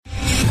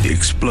The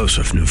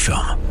explosive new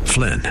film,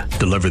 Flynn,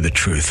 deliver the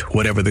truth,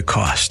 whatever the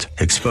cost,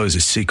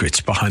 exposes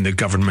secrets behind the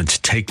government's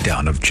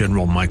takedown of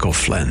General Michael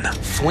Flynn.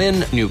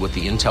 Flynn knew what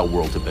the intel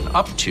world had been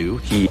up to.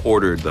 He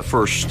ordered the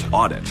first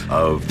audit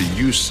of the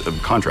use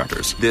of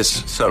contractors.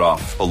 This set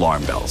off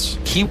alarm bells.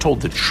 He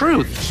told the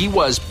truth. He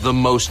was the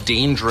most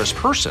dangerous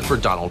person for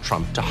Donald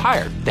Trump to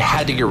hire. They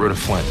had to get rid of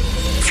Flynn.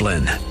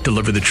 Flynn,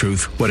 deliver the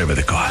truth, whatever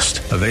the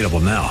cost. Available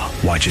now.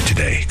 Watch it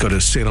today. Go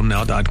to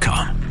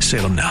salemnow.com.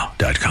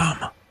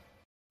 salemnow.com.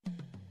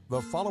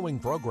 The following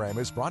program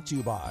is brought to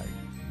you by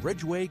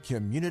Bridgeway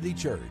Community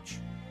Church.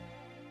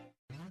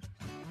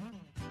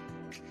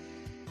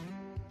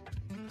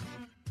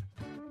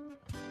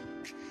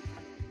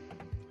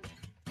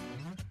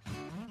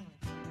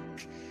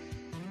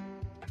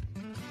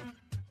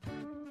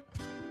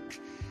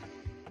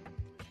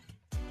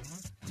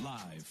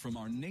 Live from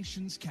our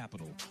nation's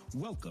capital,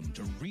 welcome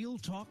to Real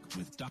Talk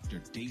with Dr.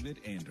 David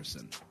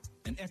Anderson.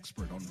 An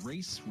expert on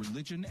race,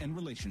 religion, and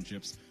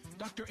relationships,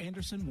 Dr.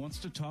 Anderson wants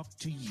to talk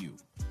to you.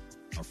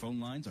 Our phone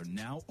lines are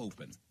now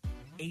open.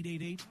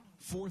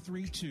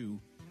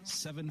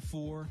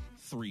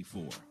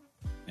 888-432-7434.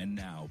 And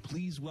now,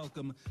 please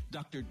welcome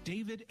Dr.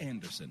 David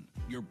Anderson,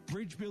 your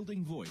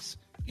bridge-building voice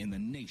in the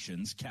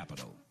nation's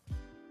capital.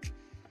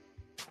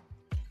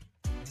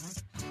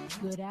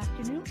 Good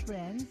afternoon,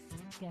 friends.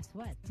 Guess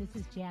what? This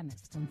is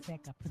Janice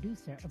Fonseca,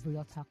 producer of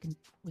Real Talking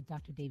with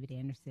Dr. David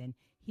Anderson.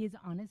 He is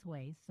on his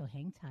way, so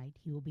hang tight.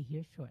 He will be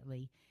here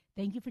shortly.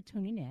 Thank you for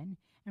tuning in.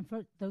 And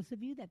for those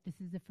of you that this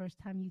is the first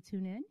time you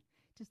tune in,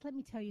 just let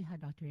me tell you how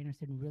Dr.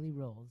 Anderson really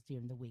rolls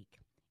during the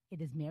week.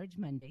 It is Marriage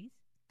Mondays,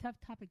 Tough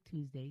Topic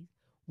Tuesdays,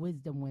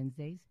 Wisdom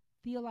Wednesdays,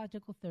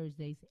 Theological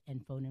Thursdays,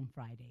 and Phone-In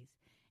Fridays.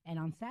 And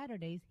on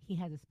Saturdays, he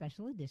has a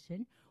special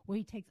edition where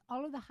he takes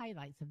all of the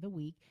highlights of the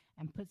week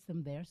and puts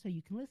them there so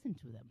you can listen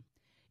to them.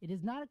 It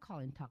is not a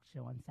call-in talk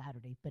show on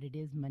Saturday, but it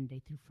is Monday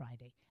through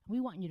Friday. We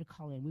want you to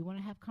call in. We want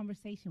to have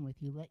conversation with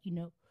you,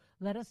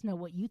 let us know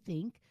what you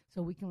think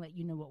so we can let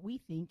you know what we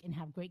think and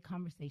have great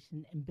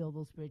conversation and build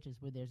those bridges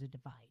where there's a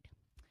divide.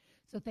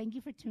 So thank you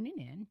for tuning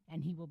in,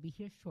 and he will be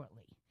here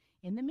shortly.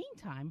 In the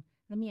meantime,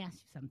 let me ask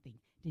you something.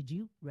 Did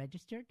you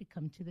register to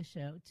come to the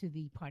show, to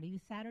the party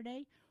this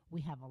Saturday?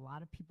 We have a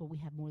lot of people. We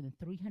have more than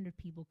 300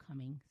 people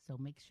coming, so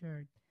make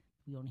sure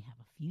we only have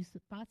a few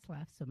spots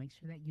left, so make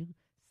sure that you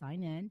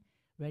sign in.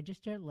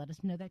 Register, let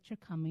us know that you're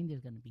coming.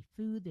 There's going to be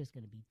food, there's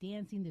going to be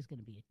dancing, there's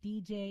going to be a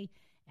DJ,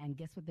 and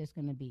guess what there's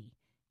going to be?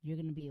 You're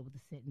going to be able to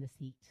sit in the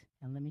seat.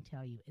 And let me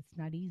tell you, it's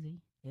not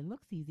easy. It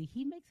looks easy.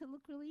 He makes it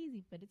look really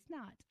easy, but it's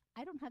not.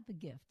 I don't have the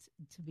gift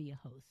to be a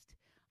host.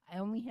 I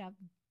only have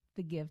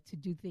the gift to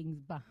do things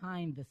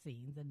behind the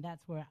scenes, and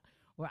that's where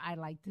I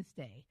like to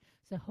stay.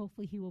 So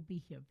hopefully he will be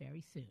here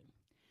very soon.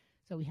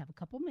 So we have a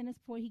couple minutes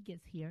before he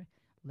gets here.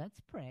 Let's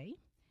pray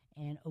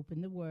and open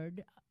the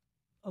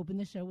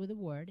show with a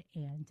word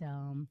and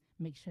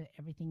make sure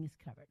everything is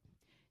covered.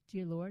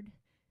 Dear Lord,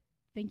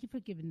 thank you for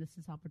giving us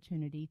this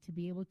opportunity to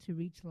be able to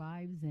reach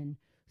lives and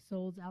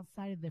souls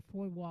outside of the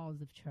four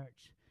walls of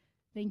church.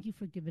 Thank you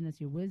for giving us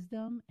your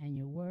wisdom and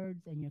your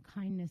words and your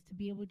kindness to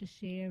be able to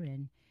share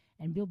and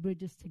build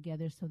bridges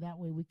together so that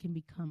way we can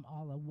become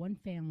all a one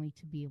family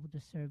to be able to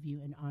serve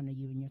you and honor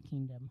you in your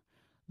kingdom.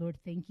 Lord,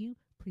 thank you.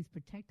 Please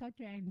protect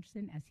Dr.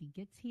 Anderson as he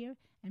gets here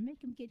and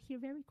make him get here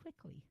very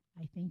quickly.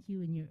 I thank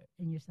you in your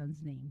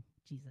son's name,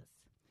 Jesus.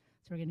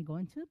 So we're going to go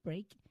into a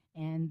break,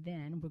 and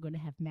then we're going to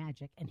have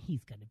magic, and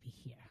he's going to be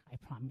here. I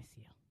promise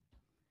you.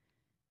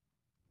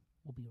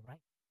 We'll be right back.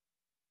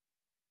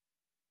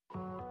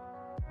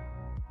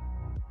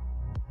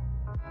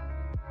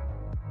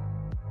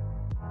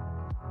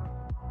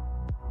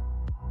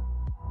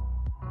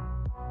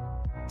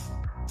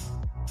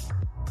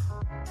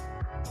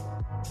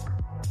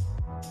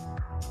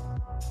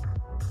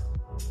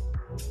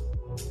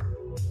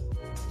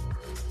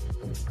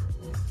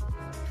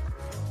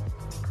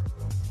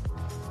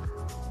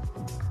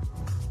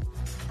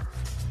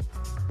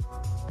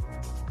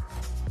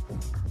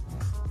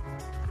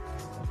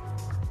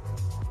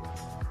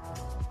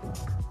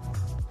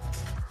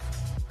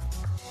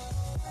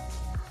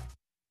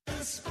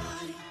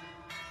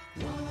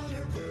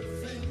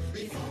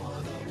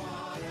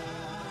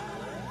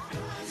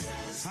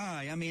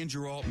 Hi, I'm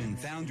Andrew Altman,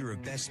 founder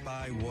of Best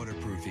Buy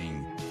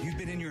Waterproofing. You've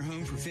been in your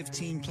home for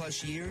 15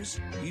 plus years.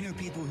 You know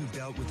people who've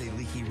dealt with a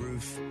leaky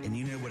roof, and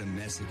you know what a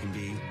mess it can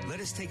be. Let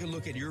us take a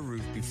look at your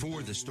roof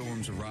before the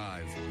storms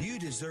arrive. You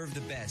deserve the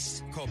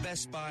best. Call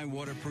Best Buy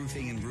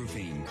Waterproofing and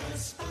Roofing.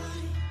 Best Buy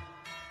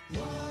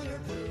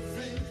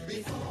Waterproofing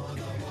before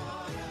the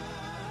water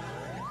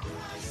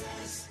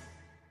rises.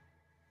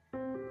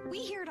 We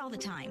hear it all the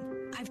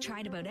time. I've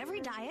tried about every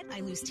diet. I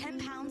lose 10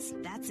 pounds.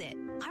 That's it.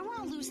 I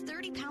want to lose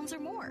 30 pounds or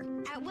more.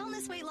 At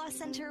Wellness Weight Loss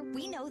Center,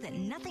 we know that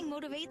nothing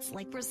motivates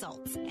like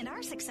results, and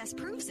our success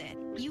proves it.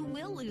 You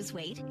will lose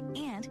weight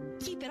and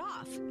keep it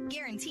off.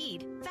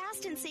 Guaranteed.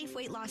 Fast and safe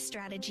weight loss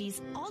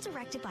strategies, all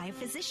directed by a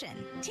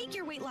physician. Take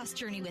your weight loss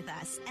journey with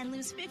us and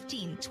lose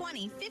 15,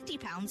 20, 50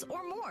 pounds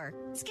or more.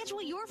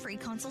 Schedule your free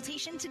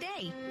consultation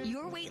today.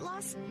 Your weight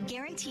loss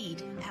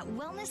guaranteed at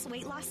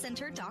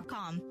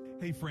wellnessweightlosscenter.com.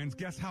 Hey, friends,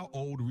 guess how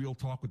old Real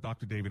Talk with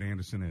Dr. David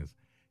Anderson is?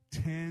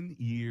 10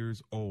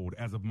 years old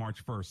as of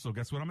March 1st. So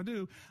guess what I'm going to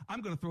do?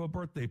 I'm going to throw a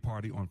birthday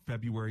party on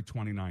February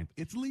 29th.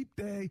 It's Leap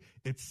Day.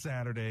 It's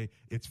Saturday.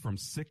 It's from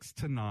 6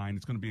 to 9.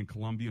 It's going to be in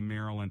Columbia,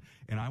 Maryland,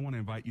 and I want to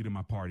invite you to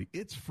my party.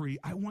 It's free.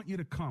 I want you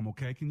to come,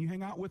 okay? Can you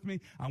hang out with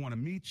me? I want to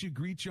meet you,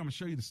 greet you. I'm going to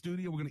show you the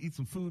studio. We're going to eat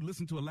some food,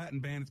 listen to a Latin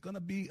band. It's going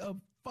to be a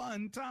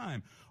fun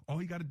time.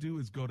 All you got to do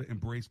is go to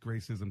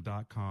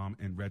embracegracism.com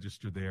and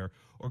register there,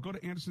 or go to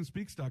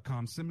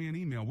andersonspeaks.com. Send me an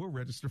email. We'll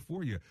register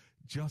for you.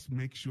 Just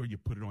make sure you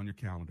put it on your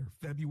calendar.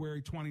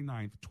 February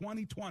 29th,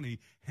 2020,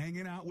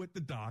 hanging out with the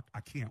doc.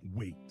 I can't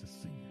wait to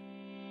see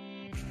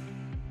you.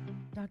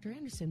 Dr.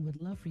 Anderson would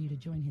love for you to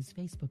join his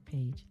Facebook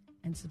page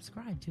and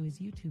subscribe to his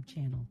YouTube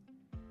channel.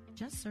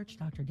 Just search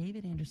Dr.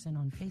 David Anderson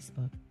on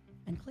Facebook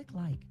and click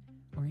like,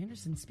 or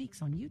Anderson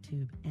Speaks on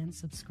YouTube and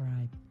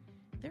subscribe.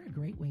 They're a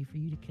great way for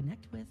you to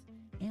connect with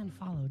and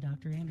follow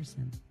Dr.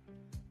 Anderson.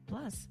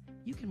 Plus,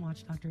 you can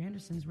watch Dr.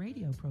 Anderson's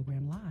radio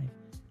program live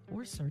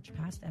or search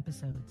past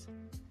episodes.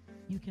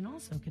 You can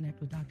also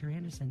connect with Dr.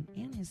 Anderson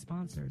and his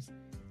sponsors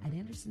at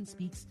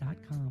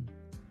andersonspeaks.com.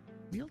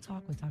 Real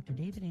Talk with Dr.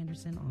 David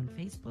Anderson on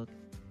Facebook,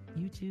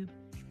 YouTube,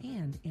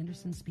 and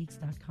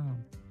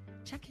andersonspeaks.com.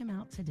 Check him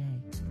out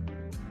today.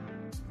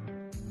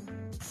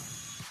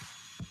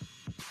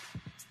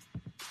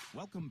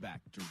 Welcome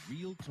back to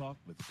Real Talk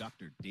with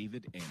Dr.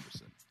 David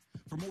Anderson.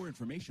 For more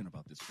information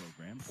about this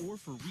program or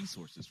for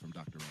resources from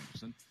Dr.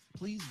 Anderson,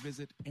 please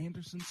visit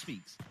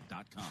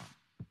andersonspeaks.com.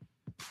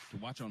 To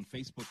watch on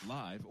Facebook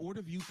Live or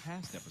to view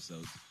past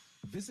episodes,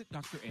 visit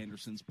Dr.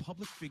 Anderson's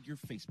public figure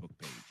Facebook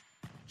page.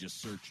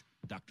 Just search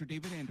Dr.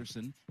 David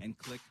Anderson and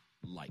click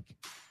like.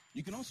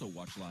 You can also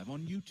watch live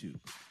on YouTube.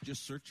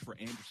 Just search for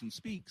Anderson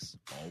Speaks,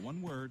 all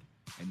one word,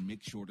 and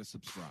make sure to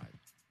subscribe.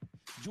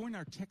 Join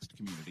our text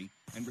community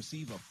and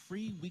receive a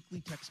free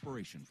weekly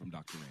textpiration from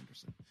Dr.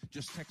 Anderson.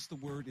 Just text the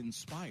word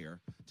INSPIRE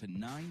to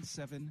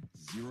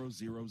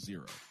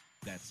 97000.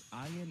 That's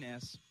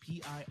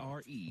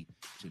INSPIRE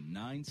to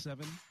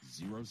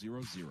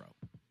 97000.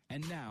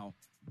 And now,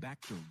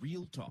 back to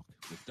Real Talk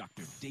with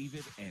Dr.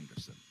 David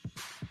Anderson.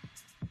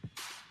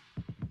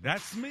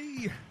 That's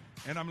me,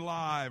 and I'm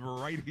live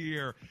right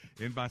here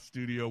in my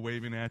studio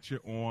waving at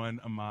you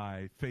on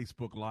my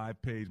Facebook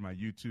Live page, my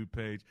YouTube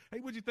page. Hey,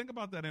 what'd you think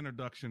about that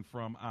introduction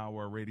from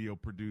our radio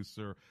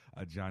producer,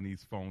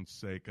 Janice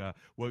Fonseca?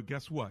 Well,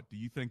 guess what? Do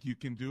you think you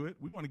can do it?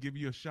 We want to give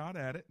you a shot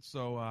at it.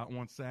 So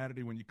on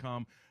Saturday when you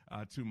come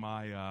to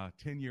my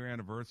 10-year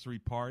anniversary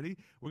party,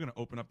 we're going to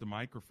open up the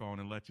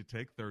microphone and let you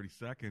take 30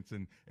 seconds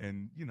and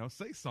you know,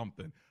 say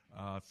something.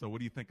 So what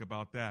do you think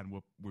about that? And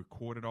we'll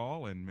record it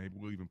all, and maybe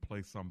we'll even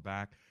play some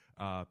back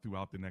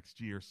throughout the next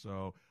year.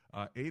 So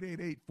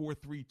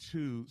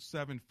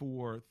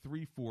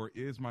 888-432-7434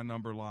 is my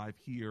number live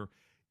here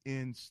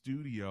in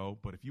studio.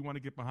 But if you want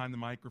to get behind the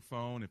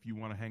microphone, if you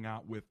want to hang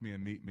out with me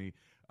and meet me,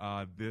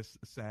 this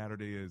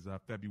Saturday is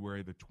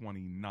February the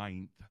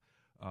 29th,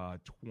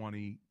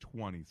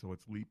 2020. So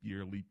it's leap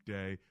year, leap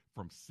day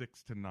from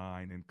 6 to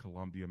 9 in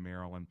Columbia,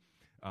 Maryland.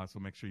 So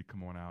make sure you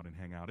come on out and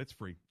hang out. It's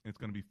free. It's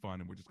going to be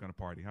fun, and we're just going to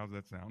party. How's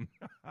that sound?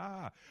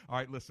 All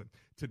right, listen.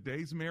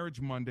 Today's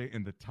Marriage Monday,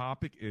 and the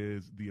topic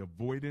is the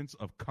avoidance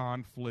of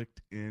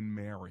conflict in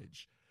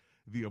marriage.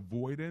 The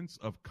avoidance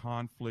of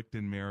conflict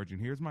in marriage.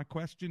 And here's my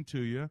question to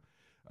you.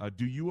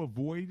 Do you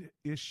avoid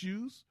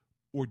issues,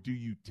 or do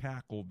you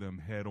tackle them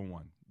head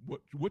on?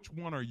 Which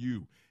one are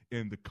you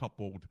in the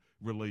coupled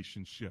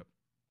relationship?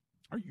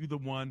 Are you the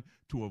one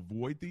to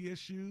avoid the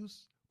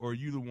issues, or are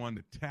you the one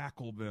to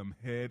tackle them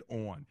head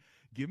on?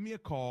 Give me a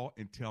call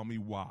and tell me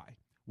why.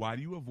 Why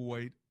do you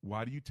avoid?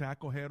 Why do you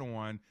tackle head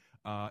on?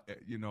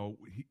 The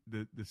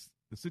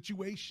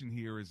situation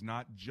here is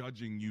not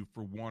judging you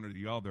for one or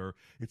the other.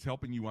 It's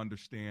helping you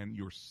understand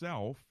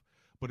yourself,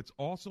 but it's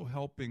also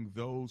helping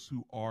those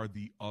who are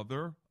the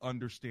other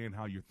understand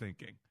how you're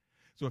thinking.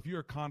 So if you're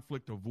a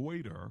conflict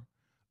avoider,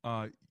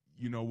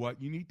 you know what?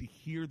 You need to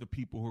hear the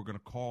people who are going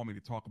to call me to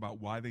talk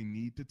about why they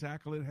need to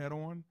tackle it head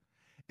on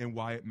and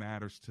why it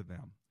matters to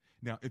them.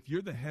 Now, if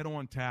you're the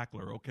head-on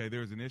tackler, okay,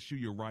 there's an issue,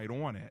 you're right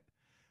on it,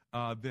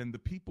 then the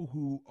people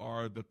who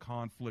are the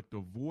conflict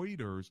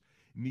avoiders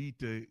need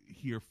to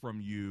hear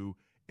from you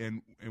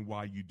and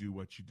why you do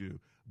what you do.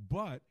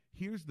 But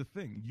here's the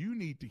thing. You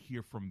need to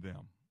hear from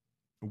them.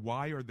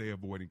 Why are they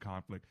avoiding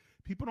conflict?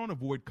 People don't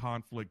avoid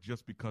conflict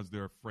just because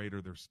they're afraid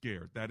or they're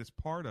scared. That is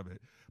part of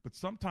it. But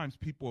sometimes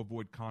people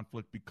avoid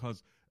conflict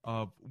because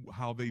of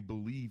how they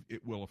believe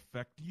it will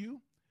affect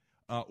you.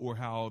 Or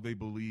how they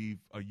believe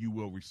you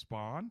will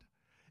respond.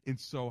 And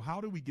so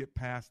how do we get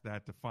past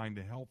that to find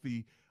a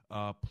healthy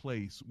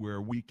place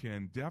where we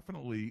can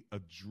definitely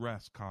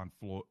address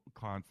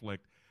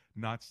conflict,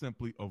 not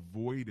simply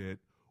avoid it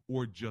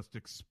or just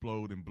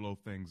explode and blow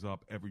things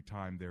up every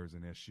time there's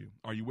an issue.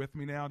 Are you with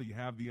me now? Do you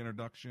have the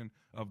introduction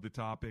of the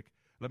topic?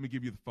 Let me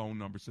give you the phone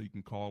number so you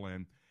can call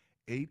in.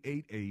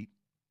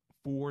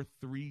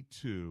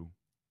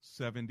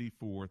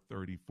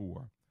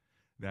 888-432-7434.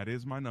 That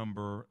is my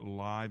number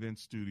live in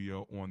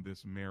studio on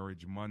this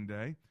Marriage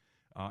Monday.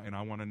 And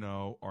I want to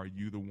know, are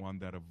you the one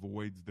that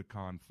avoids the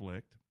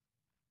conflict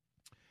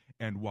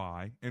and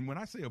why? And when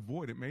I say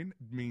avoid, it may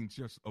mean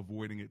just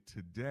avoiding it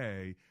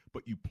today,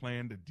 but you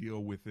plan to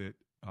deal with it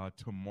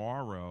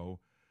tomorrow,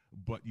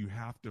 but you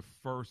have to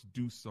first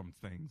do some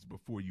things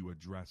before you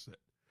address it.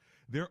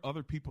 There are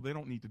other people, they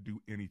don't need to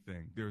do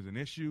anything. There's an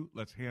issue,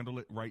 let's handle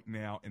it right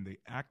now, and they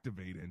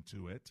activate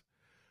into it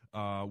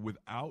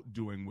without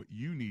doing what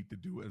you need to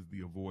do as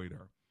the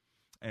avoider.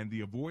 And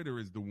the avoider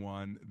is the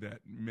one that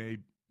may,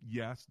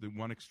 yes, the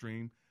one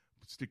extreme,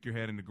 stick your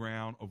head in the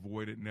ground,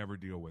 avoid it, never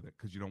deal with it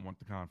because you don't want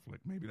the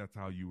conflict. Maybe that's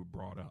how you were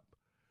brought up.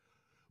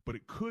 But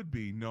it could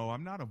be, no,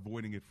 I'm not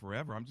avoiding it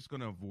forever. I'm just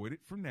going to avoid it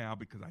for now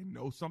because I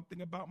know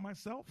something about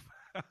myself.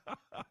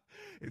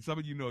 And some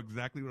of you know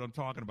exactly what I'm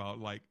talking about.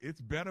 Like,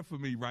 it's better for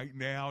me right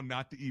now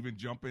not to even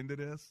jump into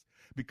this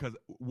because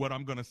what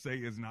I'm going to say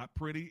is not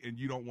pretty and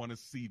you don't want to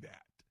see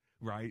that,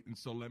 right? And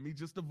so let me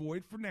just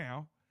avoid for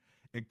now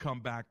and come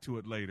back to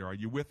it later. Are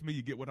you with me?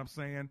 You get what I'm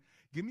saying?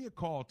 Give me a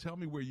call. Tell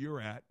me where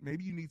you're at.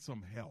 Maybe you need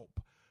some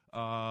help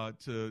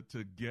to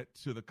get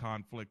to the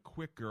conflict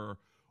quicker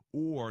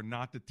or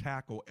not to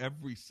tackle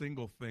every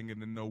single thing and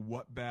to know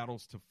what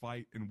battles to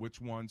fight and which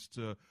ones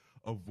to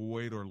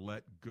avoid or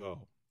let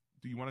go.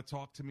 Do you want to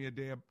talk to me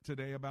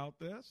today about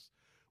this?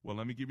 Well,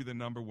 let me give you the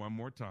number one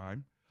more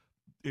time.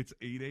 It's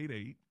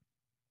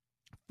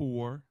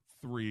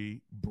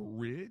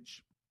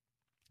 888-43-BRIDGE.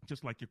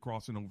 Just like you're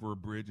crossing over a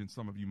bridge, and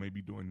some of you may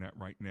be doing that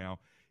right now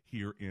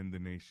here in the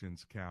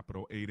nation's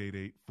capital.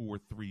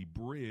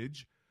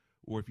 888-43-BRIDGE,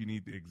 or if you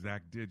need the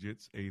exact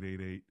digits,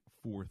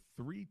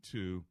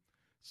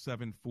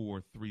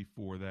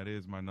 888-432-7434. That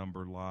is my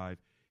number live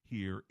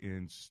here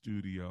in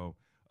studio.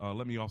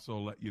 Let me also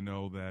let you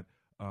know that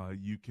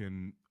you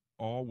can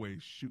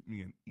always shoot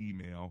me an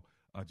email.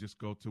 Just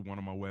go to one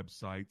of my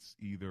websites,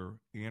 either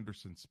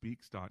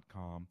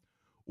AndersonSpeaks.com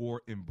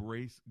or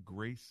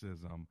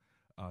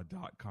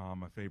EmbraceGracism.com,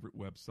 my favorite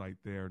website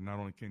there. Not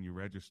only can you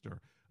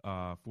register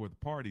for the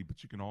party,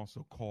 but you can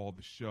also call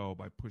the show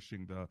by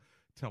pushing the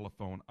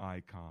telephone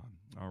icon.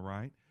 All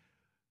right?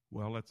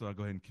 Well, let's go ahead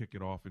and kick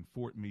it off in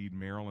Fort Meade,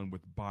 Maryland,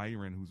 with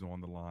Byron, who's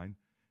on the line.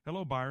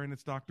 Hello, Byron.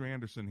 It's Dr.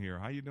 Anderson here.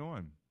 How you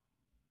doing?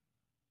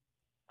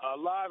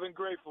 Live and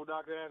grateful,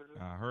 Dr.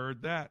 Anderson. I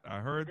heard that.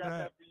 I heard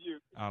that. For you.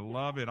 I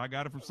love it. I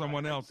got it from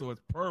someone else, so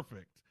it's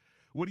perfect.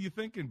 What are you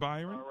thinking,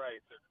 Byron? All right,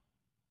 sir.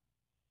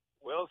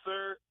 Well,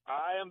 sir,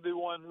 I am the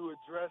one who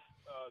addressed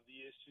the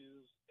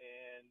issues,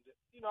 and,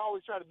 I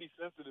always try to be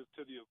sensitive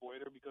to the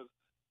avoider because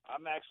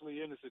I'm actually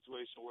in a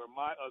situation where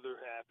my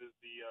other half is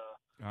the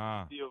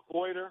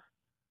avoider.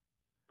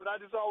 But I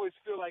just always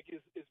feel like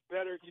it's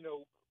better,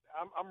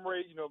 I'm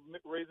raised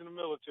in the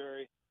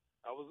military.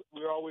 We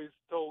were always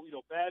told,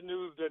 bad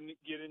news doesn't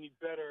get any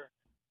better,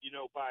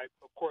 by,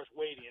 of course,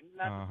 waiting. And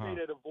not to say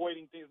that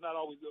avoiding things is not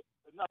always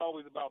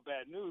about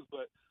bad news,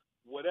 but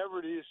whatever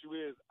the issue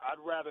is,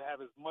 I'd rather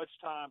have as much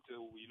time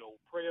to,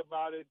 pray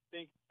about it,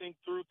 think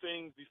through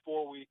things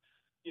before we,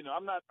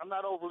 I'm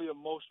not overly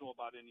emotional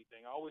about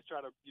anything. I always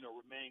try to,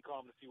 remain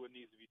calm to see what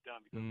needs to be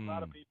done because a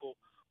lot of people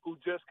who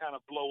just kind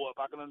of blow up,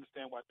 I can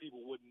understand why people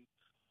wouldn't,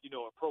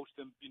 approach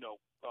them,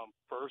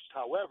 first.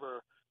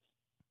 However,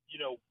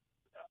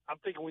 I'm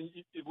thinking when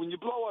you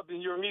blow up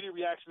and your immediate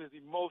reaction is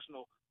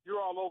emotional, you're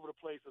all over the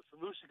place. A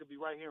solution could be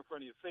right here in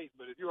front of your face,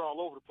 but if you're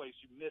all over the place,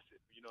 you miss it.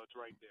 It's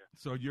right there.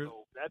 So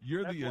that's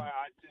why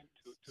I tend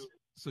to.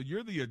 So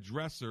you're the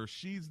addresser.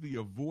 She's the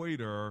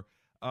avoider.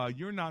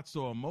 You're not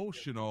so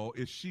emotional.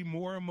 Is she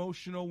more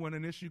emotional when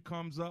an issue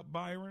comes up,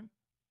 Byron?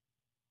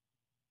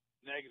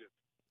 Negative.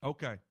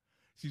 Okay.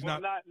 She's not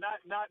in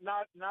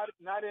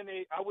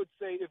a. I would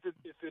say if it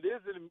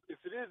is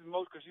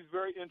emotional, because she's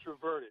very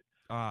introverted.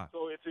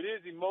 So if it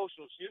is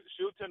emotional,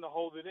 she'll tend to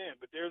hold it in.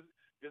 But there's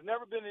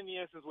never been any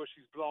instance where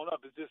she's blown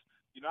up. It's just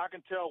I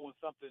can tell when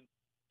something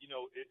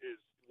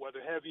is whether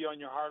heavy on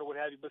your heart or what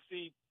have you. But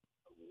see,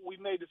 we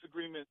made this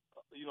agreement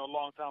a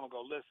long time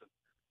ago. Listen,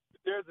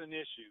 if there's an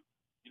issue,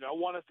 I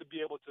want us to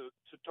be able to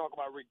talk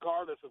about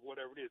regardless of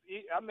whatever it is.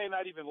 I may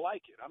not even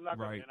like it. I'm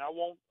not right. And I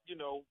won't.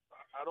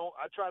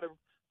 I try to.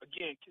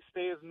 Again,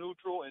 stay as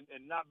neutral and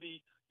not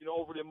be,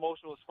 overly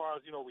emotional as far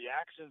as,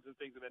 reactions and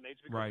things of that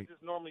nature because it just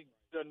normally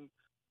doesn't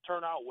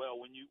turn out well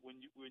when you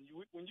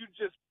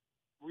just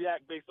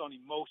react based on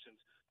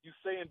emotions. You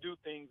say and do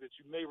things that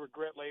you may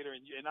regret later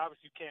and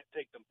obviously you can't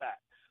take them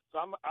back. So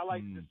I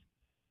like to just,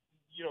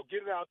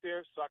 get it out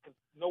there so I can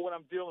know what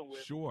I'm dealing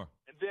with. Sure.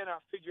 And then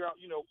I figure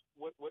out,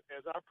 what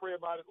as I pray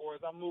about it or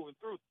as I'm moving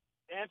through,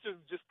 answers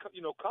just,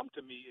 come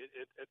to me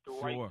at the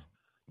right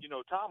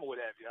Tom or what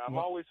have you. I'm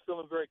always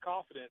feeling very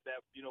confident that,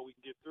 we can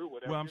get through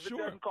whatever. Well, I'm if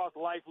sure. It doesn't cost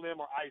life, limb,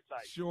 or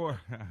eyesight. Sure.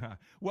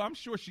 Well, I'm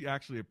sure she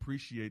actually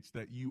appreciates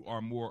that you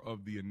are more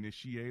of the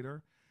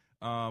initiator.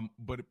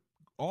 But it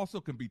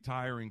also can be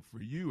tiring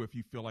for you if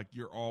you feel like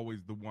you're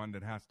always the one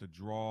that has to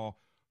draw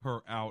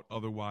her out.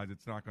 Otherwise,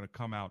 it's not going to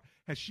come out.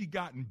 Has she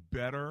gotten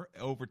better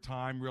over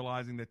time,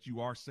 realizing that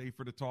you are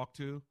safer to talk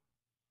to?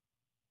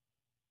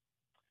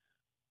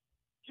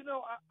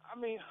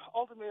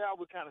 Ultimately, I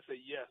would kind of say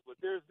yes, but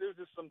there's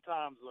just some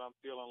times when I'm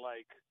feeling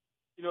like,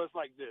 it's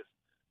like this.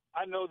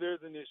 I know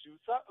there's an issue.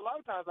 So a lot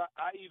of times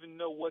I even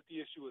know what the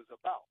issue is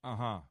about.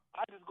 I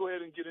just go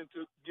ahead and get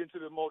into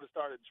the mode to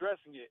start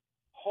addressing it,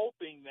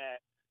 hoping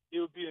that it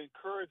would be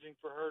encouraging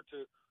for her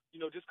to,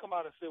 just come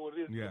out and say what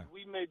it is. Yeah.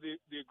 We made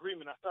the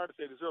agreement. I started to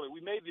say this earlier.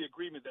 We made the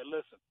agreement that,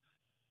 listen,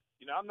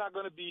 I'm not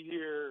going to be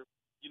here,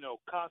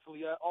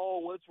 constantly,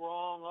 what's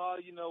wrong?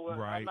 Right,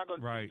 I'm not going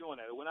to right. be doing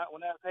that. When I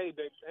ask, hey,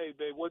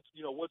 babe,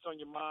 what's on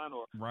your mind?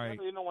 Or, right.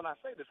 When I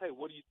say this, hey,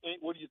 what do you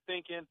think? What are you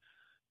thinking?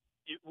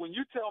 When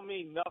you tell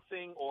me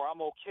nothing or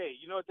I'm okay,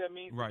 you know what that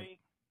means right. to me?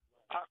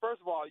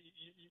 First of all,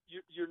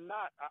 you're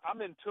not.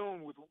 I'm in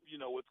tune with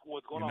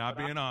what's going on. You're not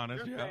being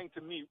honest. You're saying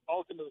to me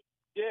ultimately,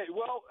 yeah.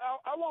 Well,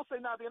 I won't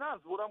say not being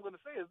honest. What I'm going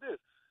to say is this: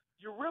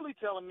 you're really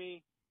telling me,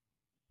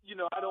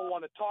 I don't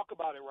want to talk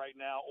about it right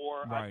now,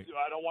 or right.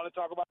 I don't want to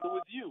talk about it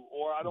with you,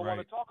 or I don't right.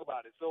 want to talk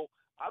about it. So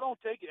I don't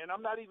take it, and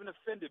I'm not even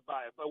offended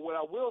by it. But what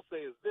I will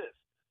say is this: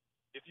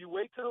 if you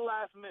wait to the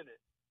last minute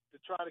to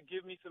try to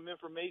give me some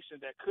information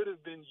that could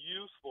have been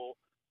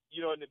useful,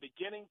 in the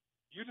beginning,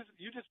 you just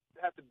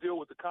have to deal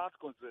with the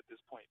consequences at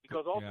this point.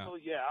 Because ultimately,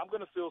 I'm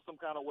going to feel some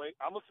kind of way.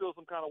 I'm going to feel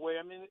some kind of way.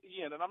 I mean,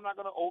 and I'm not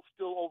going to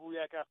still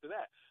overreact after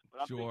that.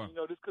 But I'm thinking,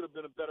 this could have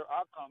been a better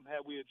outcome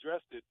had we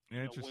addressed it.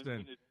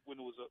 Interesting.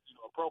 When it was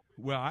appropriate.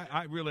 Well,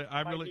 I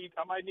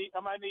might need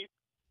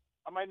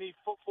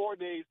 4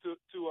 days to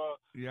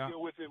deal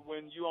with it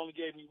when you only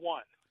gave me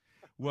one.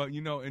 Well,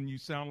 and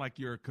you sound like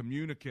you're a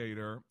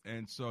communicator,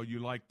 and so you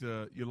like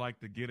to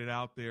get it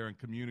out there and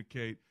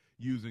communicate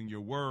using your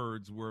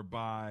words,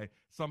 whereby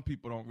some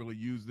people don't really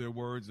use their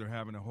words. They're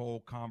having a whole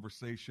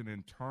conversation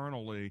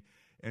internally.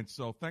 And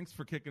so thanks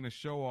for kicking the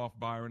show off,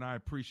 Byron. I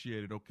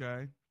appreciate it,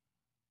 okay?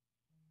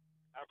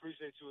 I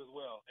appreciate you as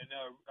well. And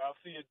I'll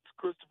see you at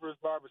Christopher's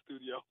Barber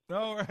Studio.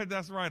 Oh,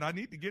 that's right. I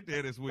need to get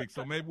there this week,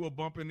 so maybe we'll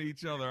bump into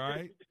each other, all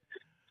right?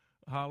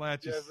 Holla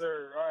at you. Yes,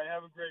 sir. All right,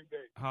 have a great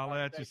day.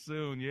 Holla at you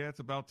soon. Yeah,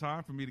 it's about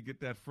time for me to get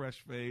that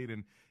fresh fade.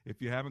 And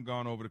if you haven't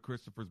gone over to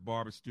Christopher's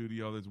Barber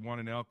Studio, there's one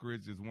in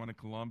Elkridge, there's one in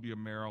Columbia,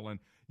 Maryland.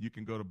 You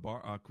can go to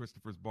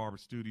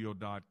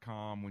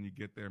Christopher'sBarberStudio.com. When you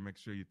get there, make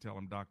sure you tell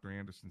them Dr.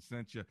 Anderson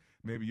sent you.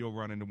 Maybe you'll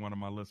run into one of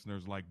my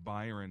listeners like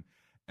Byron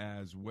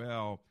as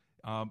well.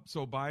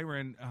 So,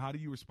 Byron, how do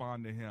you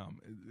respond to him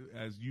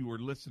as you were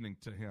listening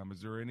to him? Is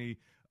there any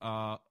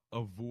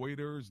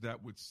avoiders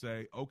that would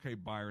say, okay,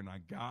 Byron, I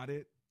got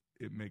it.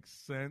 It makes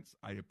sense.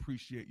 I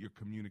appreciate your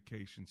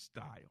communication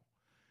style.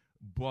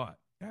 But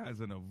as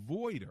an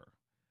avoider,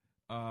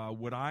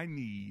 what I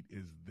need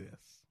is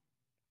this.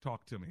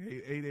 Talk to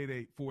me.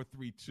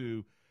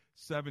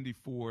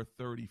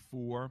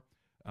 888-432-7434.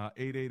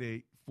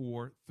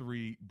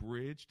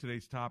 888-43-BRIDGE.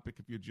 Today's topic,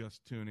 if you're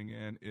just tuning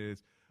in,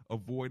 is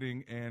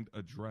avoiding and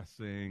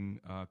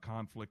addressing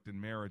conflict in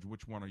marriage.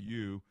 Which one are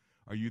you?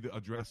 Are you the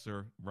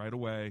addresser right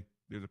away?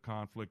 There's a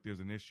conflict, there's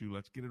an issue.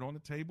 Let's get it on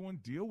the table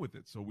and deal with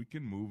it so we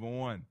can move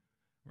on,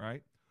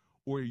 right?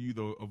 Or are you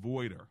the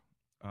avoider?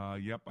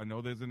 Yep, I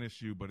know there's an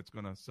issue, but it's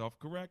going to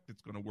self-correct.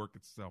 It's going to work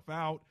itself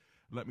out.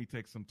 Let me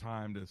take some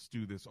time to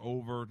stew this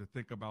over, to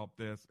think about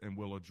this, and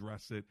we'll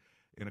address it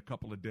in a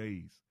couple of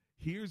days.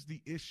 Here's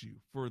the issue.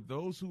 For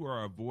those who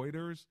are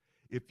avoiders,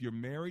 if you're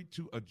married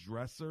to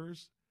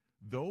addressers,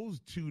 those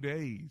 2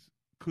 days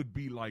could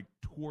be like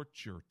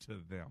torture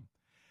to them.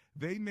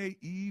 They may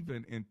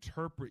even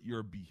interpret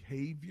your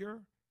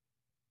behavior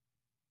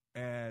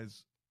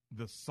as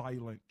the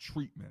silent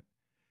treatment.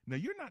 Now,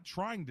 you're not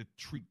trying to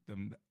treat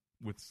them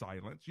with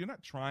silence. You're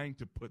not trying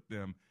to put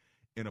them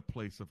in a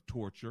place of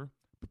torture,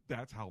 but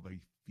that's how they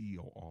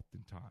feel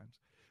oftentimes.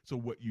 So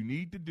what you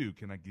need to do,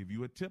 can I give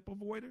you a tip,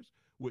 avoiders?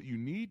 What you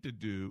need to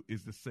do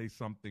is to say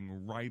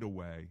something right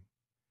away,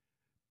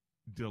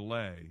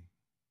 delay,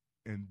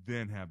 and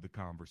then have the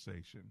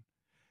conversation.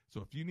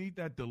 So if you need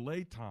that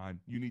delay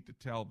time, you need to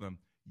tell them,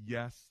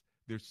 yes,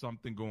 there's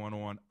something going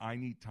on. I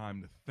need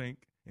time to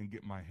think and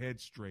get my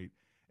head straight,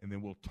 and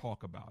then we'll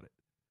talk about it.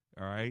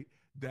 All right?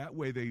 That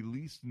way they at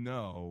least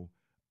know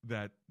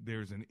that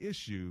there's an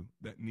issue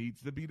that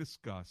needs to be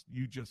discussed.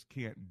 You just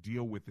can't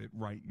deal with it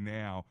right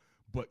now,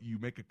 but you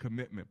make a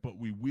commitment, but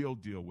we will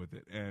deal with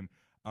it. And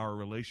our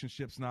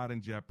relationship's not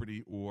in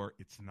jeopardy, or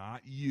it's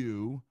not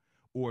you.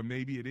 Or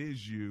maybe it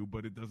is you,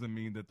 but it doesn't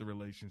mean that the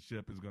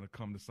relationship is going to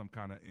come to some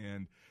kind of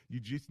end. You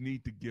just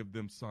need to give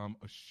them some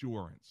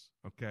assurance,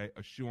 okay?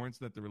 Assurance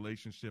that the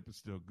relationship is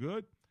still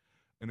good,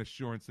 and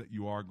assurance that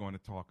you are going to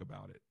talk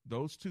about it.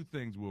 Those two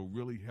things will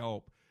really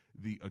help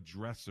the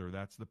addressor.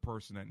 That's the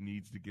person that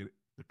needs to get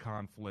the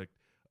conflict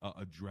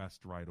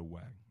addressed right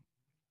away.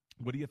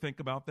 What do you think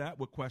about that?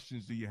 What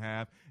questions do you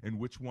have, and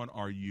which one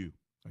are you?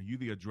 Are you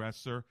the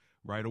addresser?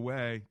 Right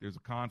away, there's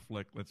a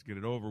conflict. Let's get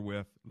it over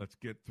with. Let's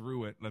get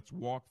through it. Let's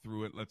walk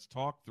through it. Let's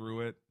talk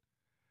through it.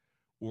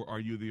 Or are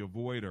you the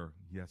avoider?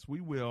 Yes, we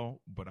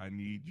will, but I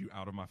need you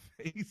out of my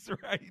face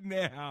right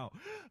now.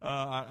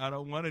 I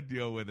don't want to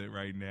deal with it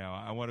right now.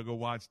 I want to go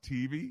watch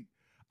TV.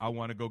 I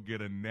want to go get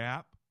a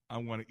nap. I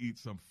want to eat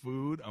some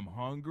food. I'm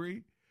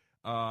hungry.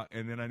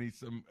 And then I need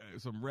some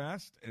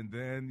rest. And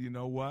then, you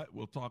know what?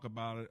 We'll talk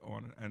about it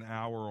on an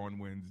hour on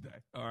Wednesday.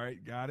 All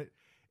right, got it?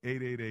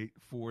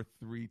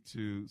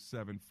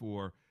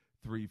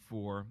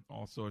 888-432-7434.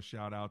 Also, a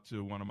shout out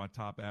to one of my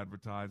top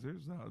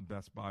advertisers,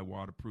 Best Buy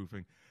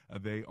Waterproofing.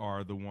 They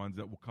are the ones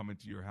that will come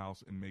into your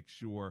house and make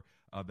sure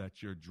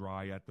that you're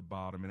dry at the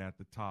bottom and at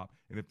the top.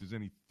 And if there's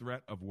any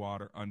threat of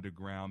water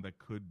underground that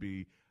could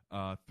be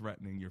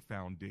threatening your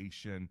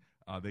foundation,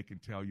 they can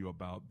tell you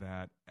about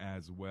that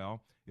as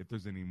well. If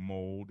there's any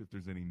mold, if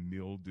there's any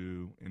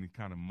mildew, any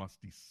kind of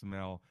musty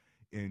smell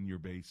in your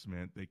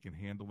basement, they can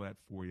handle that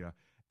for you,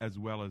 as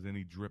well as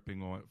any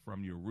dripping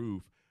from your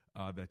roof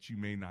that you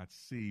may not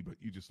see,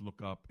 but you just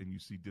look up and you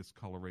see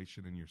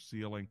discoloration in your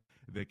ceiling.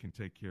 They can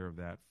take care of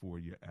that for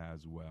you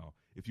as well.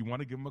 If you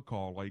want to give them a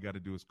call, all you got to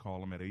do is call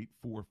them at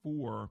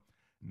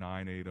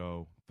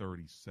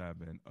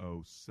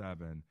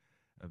 844-980-3707.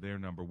 Their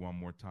number, one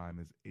more time,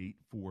 is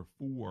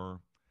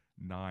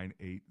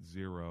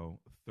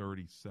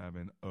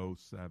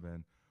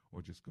 844-980-3707,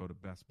 or just go to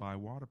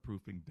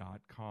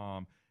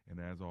bestbuywaterproofing.com. And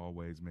as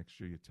always, make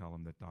sure you tell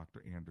them that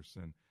Dr.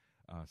 Anderson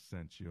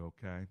sent you,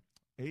 okay?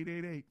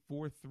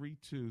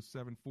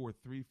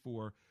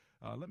 888-432-7434.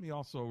 Let me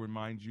also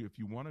remind you, if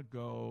you want to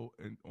go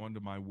onto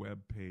my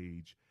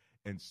webpage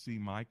and see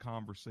my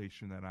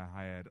conversation that I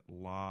had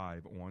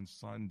live on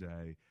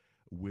Sunday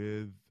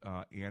with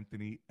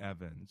Anthony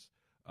Evans,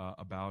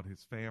 about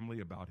his family,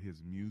 about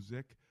his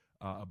music,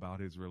 about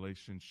his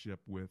relationship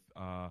with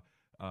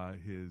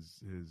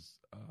his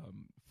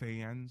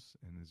fans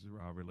and his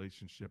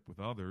relationship with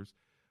others,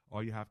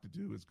 all you have to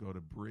do is go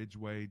to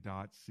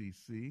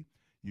bridgeway.cc.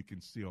 You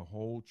can see a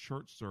whole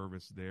church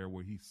service there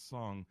where he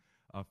sung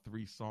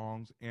 3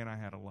 songs, and I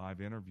had a live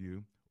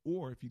interview.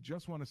 Or if you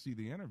just want to see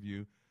the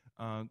interview,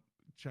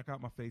 check out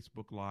my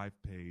Facebook Live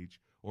page,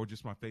 or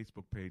just my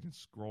Facebook page, and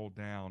scroll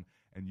down,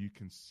 and you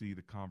can see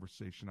the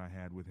conversation I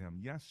had with him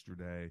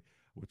yesterday,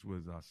 which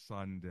was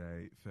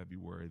Sunday,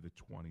 February the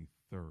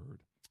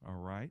 23rd. All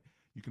right?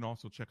 You can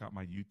also check out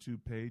my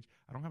YouTube page.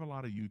 I don't have a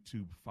lot of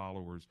YouTube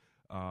followers,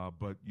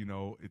 but, you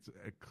know, it's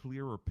a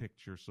clearer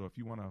picture. So if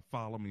you want to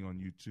follow me on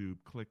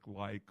YouTube, click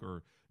like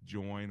or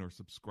join or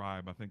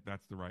subscribe. I think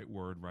that's the right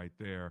word right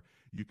there.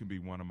 You can be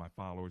one of my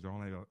followers. I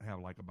only have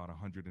like about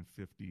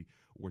 150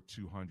 or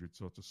 200,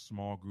 so it's a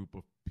small group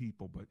of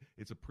people, but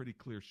it's a pretty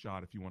clear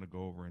shot if you want to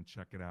go over and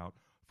check it out.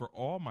 For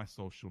all my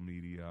social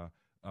media,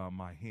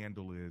 my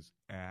handle is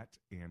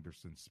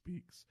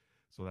 @AndersonSpeaks.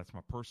 So that's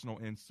my personal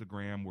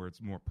Instagram, where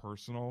it's more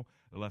personal,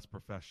 less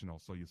professional.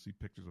 So you'll see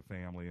pictures of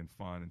family and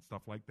fun and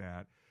stuff like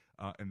that.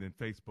 And then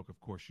Facebook, of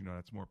course, you know,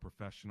 that's more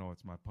professional.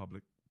 It's my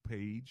public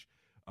page.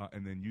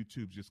 And then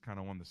YouTube's just kind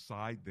of on the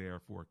side there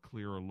for a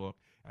clearer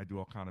look. I do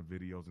all kind of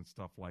videos and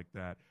stuff like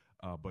that.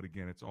 But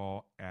again, it's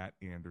all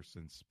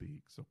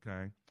 @AndersonSpeaks,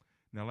 okay?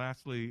 Now,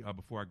 lastly,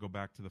 before I go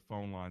back to the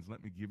phone lines,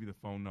 let me give you the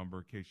phone number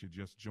in case you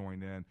just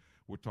joined in.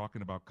 We're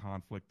talking about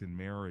conflict in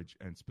marriage,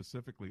 and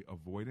specifically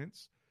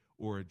avoidance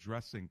or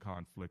addressing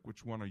conflict.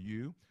 Which one are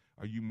you?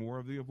 Are you more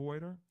of the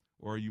avoider,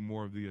 or are you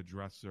more of the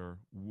addresser?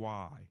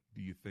 Why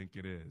do you think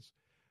it is?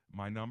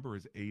 My number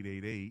is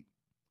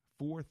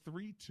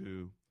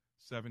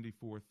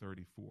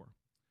 888-432-7434.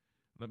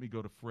 Let me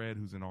go to Fred,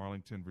 who's in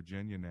Arlington,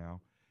 Virginia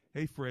now.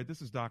 Hey, Fred,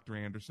 this is Dr.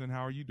 Anderson.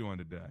 How are you doing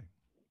today?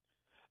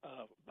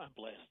 I'm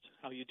blessed.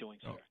 How are you doing,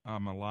 sir?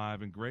 I'm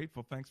alive and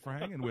grateful. Thanks for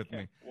hanging with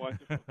me.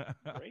 Wonderful.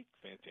 Great.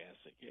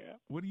 Fantastic. Yeah.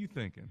 What are you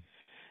thinking?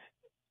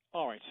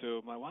 All right.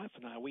 So my wife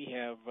and I, we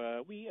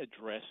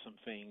address some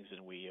things,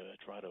 and we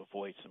try to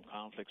avoid some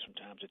conflicts from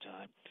time to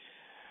time.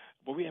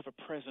 But we have a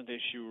present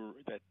issue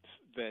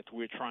that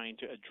we're trying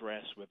to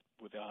address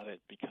without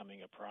it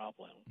becoming a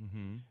problem.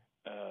 Mm-hmm.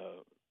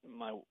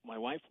 My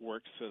wife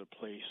works at a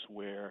place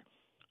where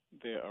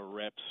there are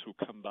reps who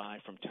come by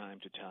from time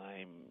to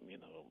time, you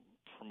know,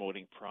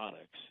 promoting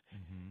products.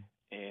 Mm-hmm.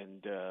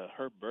 And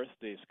her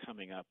birthday is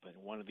coming up, and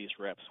one of these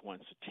reps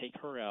wants to take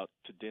her out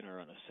to dinner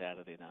on a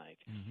Saturday night.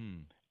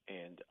 Mm-hmm.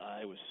 And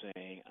I was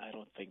saying, I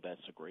don't think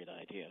that's a great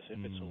idea. So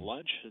if it's a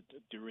lunch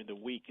during the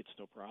week, it's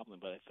no problem.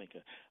 But I think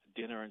a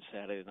dinner on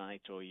Saturday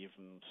night or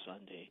even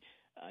Sunday,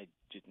 I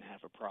didn't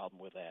have a problem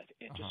with that.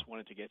 And just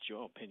wanted to get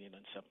your opinion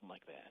on something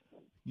like that.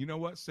 You know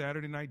what?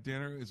 Saturday night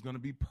dinner is going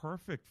to be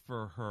perfect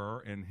for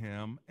her and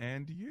him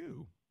and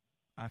you.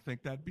 I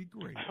think that'd be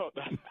great.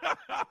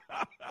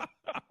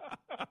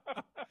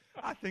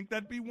 I think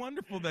that'd be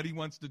wonderful that he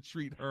wants to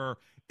treat her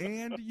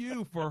and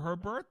you for her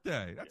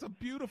birthday. That's a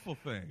beautiful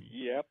thing.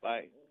 Yep,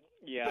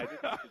 Yeah, I didn't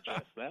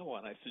suggest that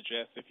one. I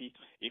suggest if he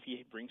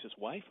brings his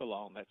wife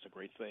along, that's a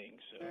great thing.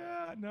 So.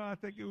 Yeah, no, I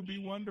think it would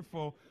be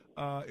wonderful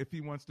if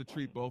he wants to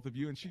treat both of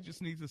you, and she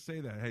just needs to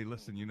say that. Hey,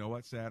 listen, you know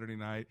what? Saturday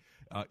night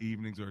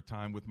evenings are a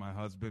time with my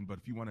husband, but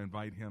if you want to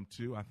invite him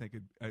too, I think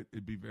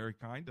it'd be very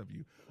kind of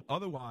you.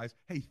 Otherwise,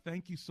 hey,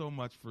 thank you so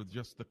much for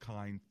just the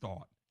kind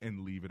thought,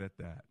 and leave it at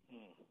that.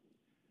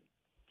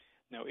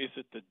 Now, is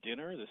it the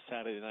dinner, the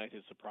Saturday night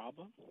is the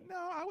problem? No,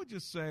 I would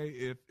just say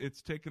if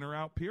it's taking her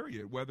out,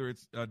 period. Whether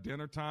it's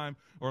dinner time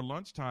or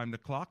lunchtime, the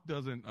clock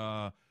doesn't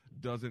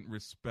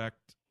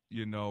respect,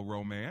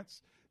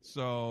 romance.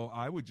 So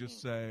I would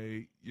just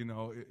say,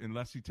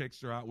 unless he takes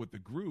her out with the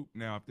group.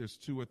 Now, if there's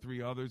 2 or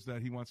 3 others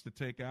that he wants to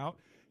take out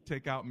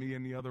me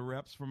and the other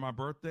reps for my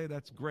birthday,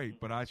 that's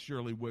great. But I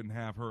surely wouldn't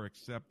have her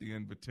accept the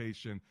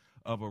invitation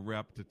of a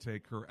rep to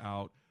take her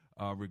out.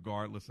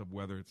 Regardless of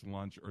whether it's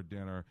lunch or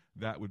dinner.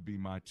 That would be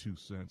my 2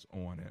 cents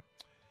on it.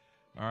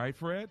 All right,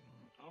 Fred?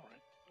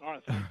 All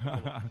right.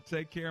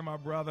 Take care, my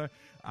brother.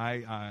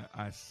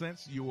 I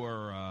sense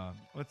your,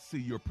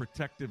 your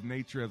protective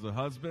nature as a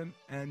husband,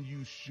 and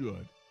you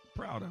should.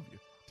 Proud of you.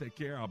 Take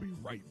care. I'll be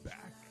right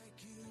back.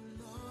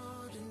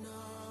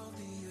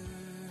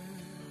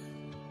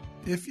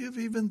 If you've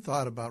even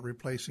thought about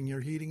replacing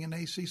your heating and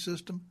AC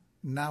system,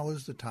 now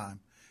is the time.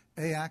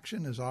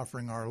 A-Action is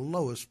offering our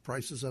lowest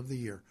prices of the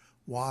year.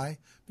 Why?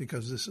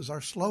 Because this is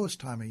our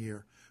slowest time of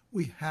year.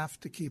 We have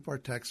to keep our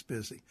techs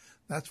busy.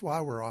 That's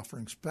why we're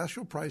offering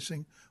special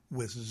pricing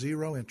with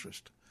 0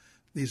 interest.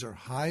 These are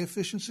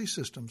high-efficiency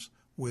systems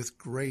with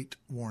great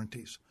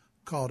warranties.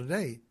 Call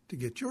today to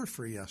get your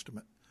free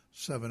estimate.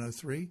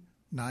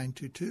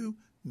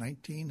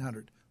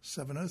 703-922-1900.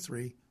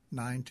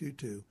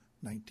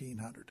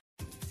 703-922-1900.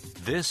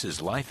 This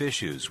is Life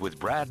Issues with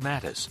Brad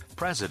Mattis,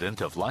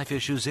 president of Life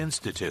Issues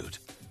Institute.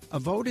 A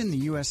vote in the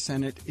U.S.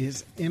 Senate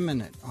is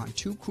imminent on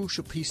 2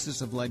 crucial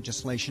pieces of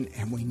legislation,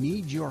 and we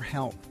need your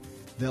help.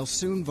 They'll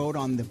soon vote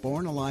on the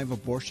Born Alive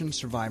Abortion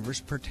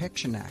Survivors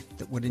Protection Act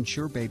that would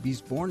ensure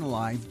babies born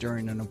alive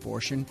during an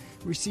abortion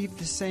receive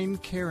the same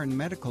care and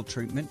medical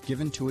treatment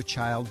given to a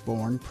child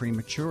born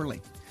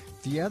prematurely.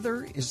 The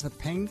other is the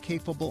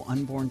Pain-Capable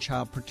Unborn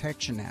Child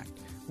Protection Act,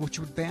 which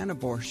would ban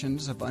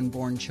abortions of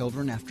unborn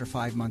children after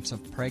 5 months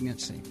of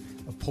pregnancy,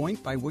 a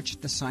point by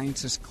which the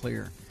science is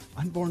clear.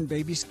 Unborn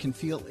babies can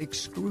feel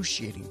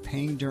excruciating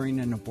pain during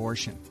an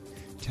abortion.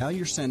 Tell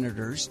your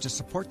senators to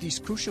support these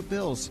crucial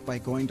bills by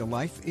going to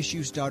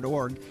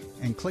lifeissues.org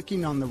and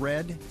clicking on the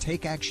red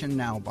Take Action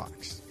Now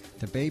box.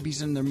 The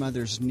babies and their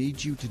mothers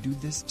need you to do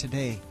this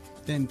today.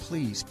 Then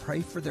please pray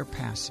for their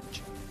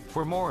passage.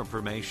 For more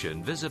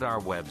information, visit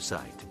our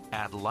website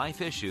at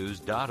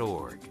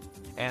lifeissues.org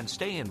and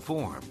stay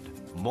informed,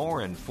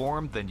 more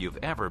informed than you've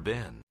ever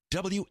been.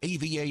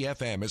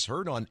 WAVA-FM is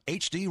heard on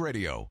HD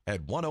Radio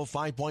at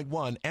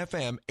 105.1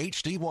 FM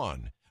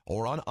HD1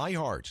 or on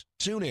iHeart,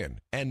 TuneIn,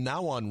 and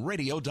now on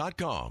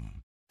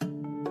radio.com.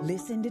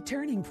 Listen to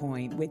Turning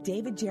Point with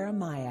David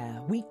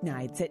Jeremiah,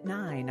 weeknights at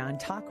 9 on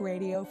Talk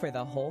Radio for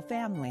the whole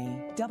family,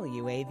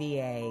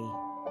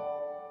 WAVA.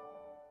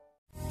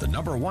 The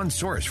 #1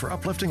 source for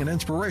uplifting and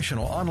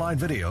inspirational online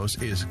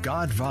videos is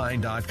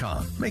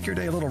Godvine.com. Make your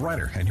day a little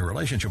brighter and your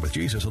relationship with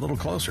Jesus a little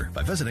closer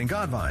by visiting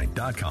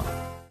Godvine.com.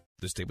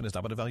 This statement is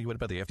not been evaluated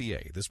by the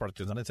FDA. This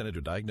product is not intended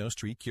to diagnose,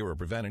 treat, cure, or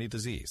prevent any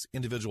disease.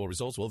 Individual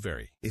results will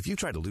vary. If you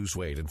tried to lose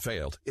weight and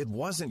failed, it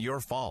wasn't your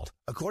fault.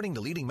 According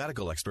to leading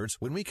medical experts,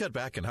 when we cut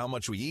back on how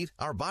much we eat,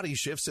 our body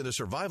shifts into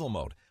survival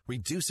mode,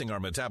 reducing our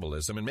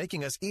metabolism and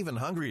making us even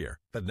hungrier.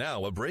 But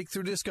now, a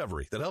breakthrough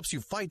discovery that helps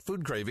you fight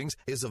food cravings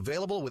is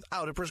available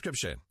without a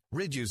prescription.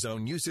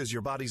 Riduzone uses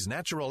your body's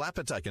natural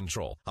appetite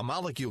control, a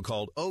molecule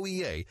called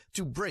OEA,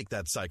 to break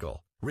that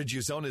cycle.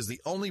 Riduzone is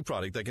the only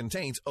product that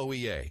contains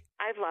OEA.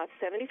 I've lost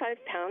 75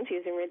 pounds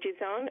using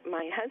Riduzone.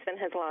 My husband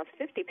has lost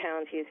 50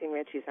 pounds using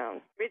Riduzone.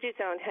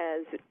 Riduzone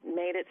has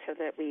made it so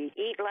that we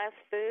eat less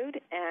food,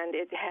 and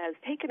it has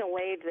taken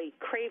away the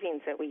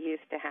cravings that we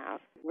used to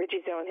have.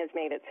 Riduzone has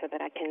made it so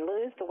that I can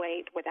lose the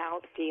weight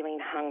without feeling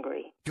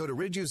hungry. Go to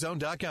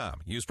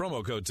Riduzone.com. Use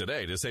promo code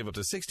today to save up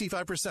to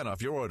 65%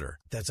 off your order.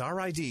 That's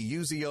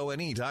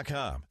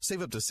RIDUZONE.com.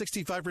 Save up to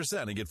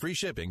 65% and get free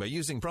shipping by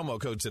using promo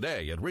code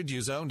today at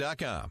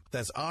Riduzone.com.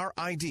 That's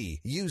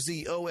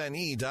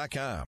RIDUZONE.com.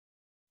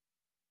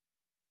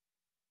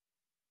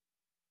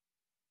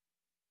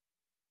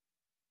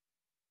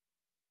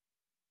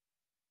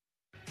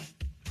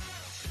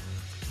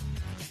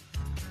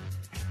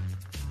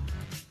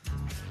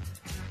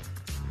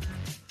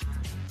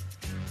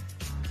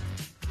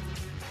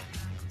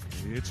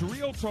 It's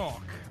Real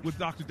Talk with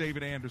Dr.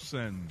 David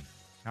Anderson.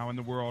 How in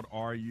the world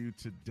are you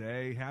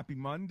today? Happy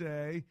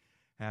Monday.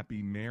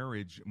 Happy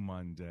Marriage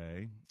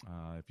Monday.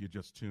 If you're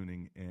just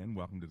tuning in,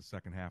 welcome to the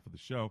second half of the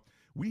show.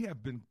 We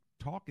have been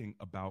talking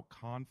about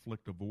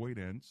conflict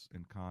avoidance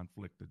and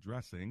conflict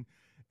addressing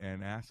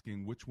and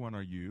asking which one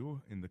are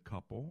you in the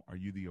couple? Are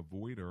you the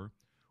avoider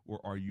or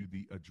are you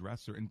the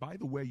addresser? And by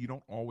the way, you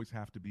don't always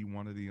have to be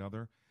one or the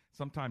other.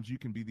 Sometimes you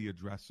can be the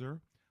addresser,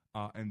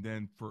 and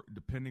then for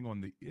depending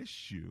on the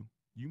issue,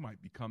 You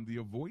might become the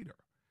avoider.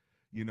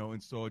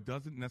 And so it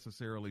doesn't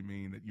necessarily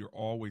mean that you're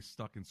always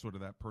stuck in sort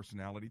of that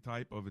personality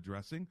type of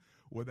addressing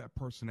or that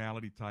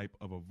personality type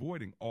of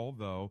avoiding,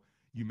 although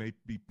you may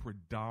be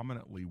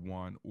predominantly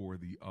one or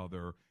the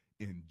other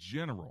in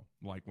general.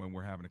 Like when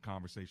we're having a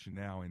conversation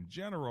now, in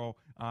general,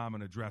 I'm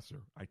an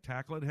addresser. I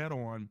tackle it head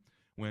on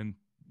when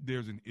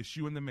there's an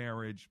issue in the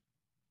marriage,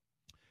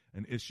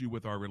 an issue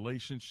with our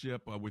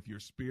relationship, with your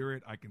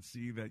spirit. I can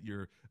see that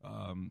you're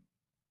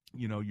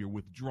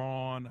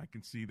withdrawn. I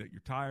can see that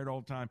you're tired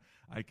all the time.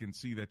 I can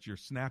see that you're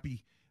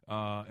snappy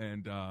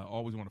and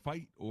always want to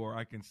fight. Or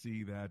I can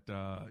see that,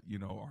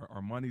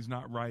 our money's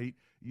not right.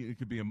 It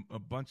could be a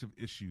bunch of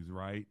issues,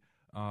 right?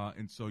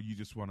 And so you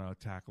just want to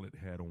tackle it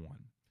head on.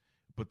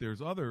 But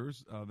there's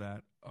others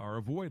that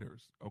are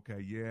avoiders. Okay,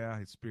 yeah,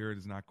 his spirit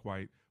is not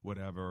quite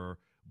whatever,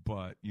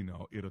 but,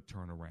 it'll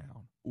turn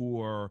around.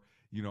 Or,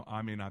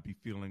 I may not be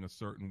feeling a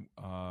certain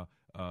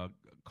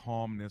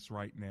calmness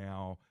right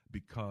now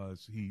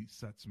because he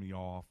sets me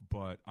off,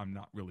 but I'm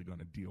not really going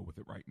to deal with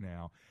it right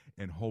now,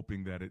 and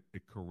hoping that it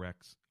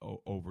corrects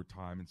over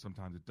time. And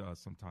sometimes it does,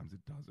 sometimes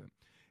it doesn't.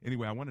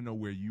 Anyway, I want to know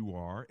where you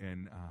are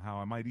and how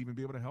I might even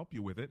be able to help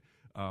you with it.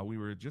 We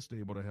were just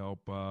able to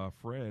help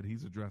Fred.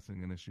 He's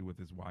addressing an issue with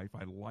his wife.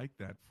 I like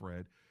that,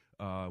 Fred,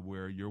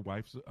 where your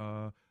wife's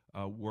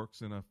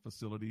works in a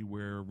facility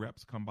where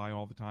reps come by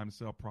all the time to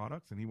sell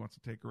products, and he wants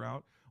to take her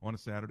out on a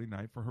Saturday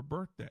night for her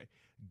birthday.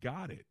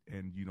 Got it.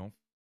 And you don't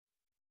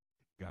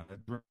got to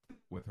address it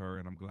with her,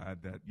 and I'm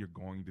glad that you're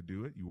going to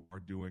do it. You are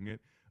doing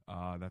it.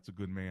 That's a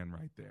good man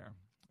right there.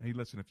 Hey,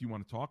 listen, if you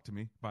want to talk to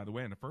me, by the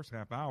way, in the first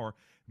half hour,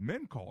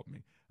 men called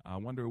me. I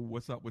wonder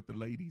what's up with the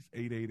ladies.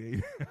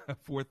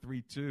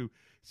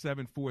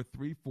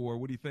 888-432-7434.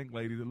 What do you think,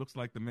 ladies? It looks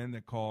like the men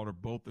that called are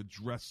both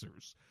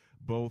addressers,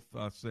 both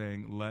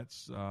saying,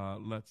 let's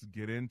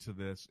get into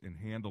this and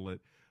handle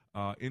it.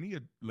 Any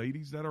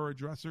ladies that are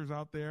addressers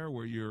out there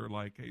where you're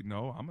like, hey,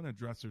 no, I'm an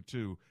addresser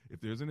too.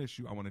 If there's an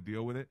issue, I want to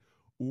deal with it.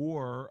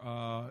 Or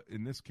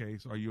in this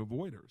case, are you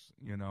avoiders,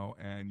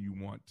 and you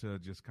want to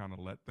just kind of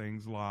let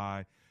things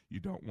lie. You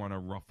don't want to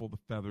ruffle the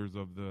feathers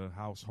of the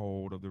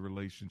household, of the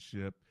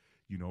relationship.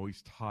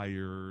 He's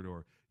tired,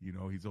 or,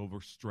 he's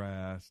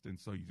overstressed. And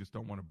so you just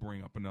don't want to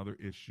bring up another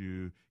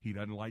issue. He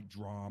doesn't like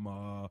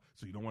drama,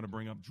 so you don't want to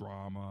bring up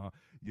drama,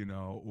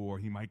 or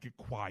he might get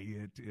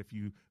quiet if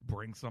you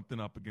bring something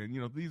up again.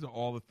 These are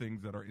all the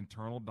things that are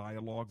internal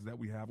dialogues that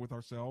we have with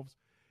ourselves.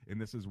 And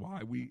this is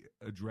why we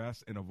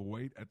address and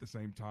avoid at the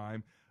same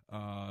time.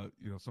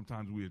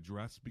 Sometimes we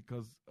address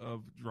because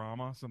of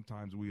drama.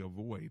 Sometimes we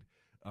avoid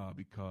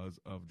because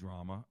of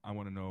drama. I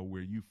want to know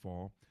where you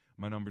fall.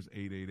 My number is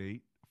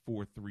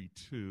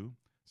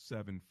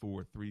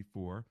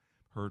 888-432-7434.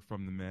 Heard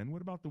from the men.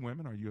 What about the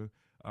women? Are you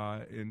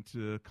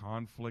into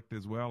conflict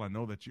as well? I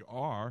know that you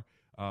are,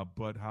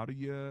 but how do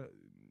you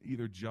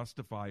either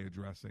justify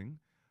addressing,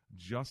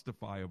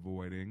 justify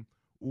avoiding,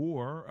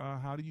 or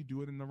how do you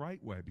do it in the right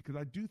way? Because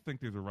I do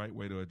think there's a right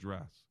way to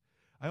address.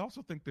 I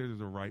also think there's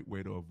a right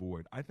way to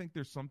avoid. I think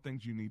there's some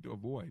things you need to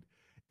avoid.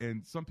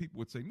 And some people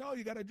would say, no,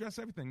 you got to address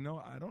everything. No,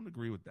 I don't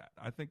agree with that.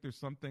 I think there's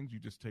some things you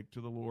just take to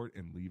the Lord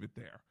and leave it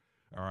there.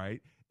 All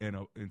right? And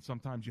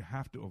sometimes you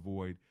have to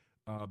avoid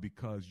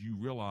because you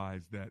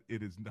realize that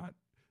it is not,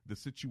 the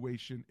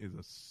situation is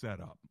a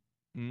setup.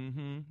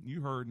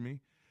 You heard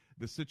me.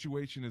 The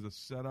situation is a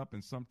setup,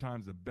 and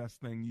sometimes the best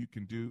thing you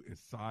can do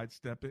is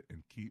sidestep it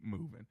and keep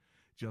moving.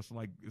 Just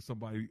like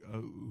somebody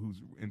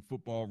who's in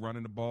football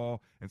running the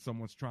ball and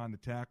someone's trying to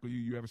tackle you.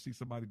 You ever see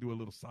somebody do a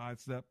little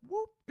sidestep,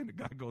 whoop, and the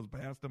guy goes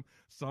past them?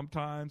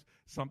 Sometimes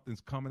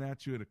something's coming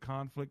at you at a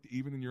conflict,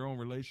 even in your own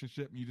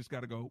relationship, and you just got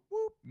to go,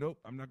 whoop, nope,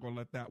 I'm not going to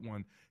let that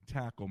one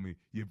tackle me.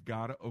 You've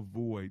got to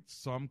avoid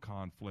some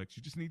conflicts.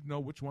 You just need to know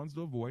which ones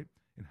to avoid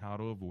and how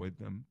to avoid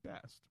them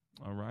best.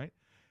 All right?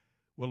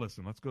 Well,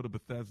 listen, let's go to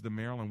Bethesda,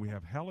 Maryland. We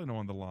have Helen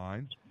on the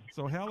line.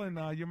 So, Helen,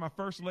 you're my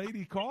first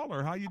lady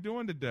caller. How you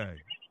doing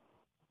today?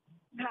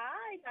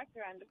 Hi,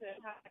 Dr. Anderson.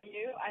 How are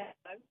you?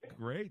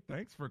 Great.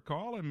 Thanks for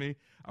calling me.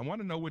 I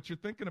want to know what you're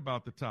thinking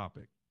about the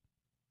topic.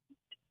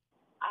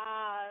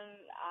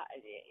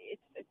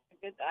 It's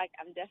good.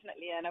 I'm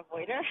definitely an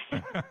avoider.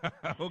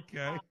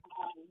 Okay.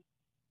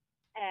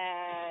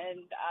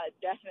 And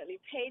definitely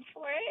paid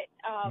for it.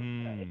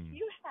 If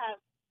you have,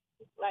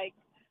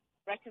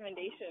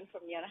 recommendation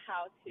from me on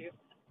how to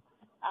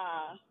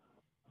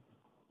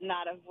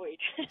not avoid.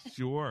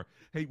 Sure.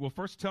 Hey, well,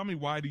 first tell me,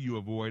 why do you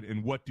avoid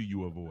and what do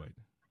you avoid?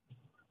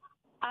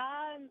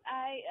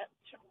 I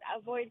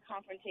avoid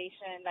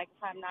confrontation. Like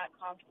if I'm not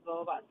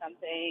comfortable about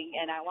something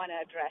and I want to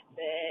address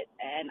it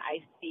and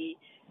I see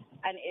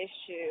an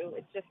issue,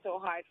 it's just so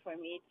hard for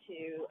me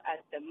to,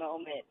 at the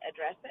moment,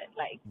 address it.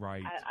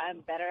 Right.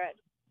 I'm better at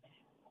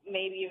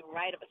maybe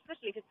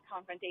especially if it's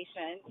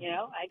confrontation,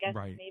 I guess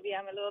maybe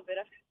I'm a little bit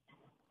of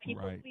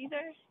people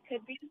pleaser,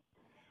 could be.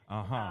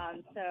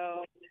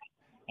 So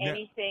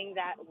anything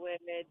that would.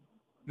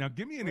 Now,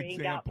 give me an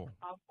example.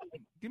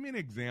 Give me an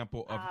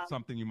example of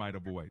something you might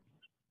avoid.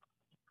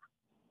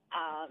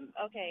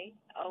 Okay.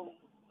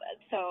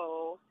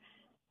 So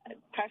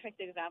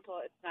perfect example.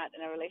 It's not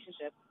in a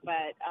relationship,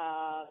 but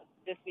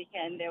this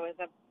weekend there was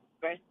a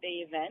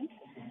birthday event,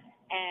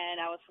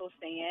 and I was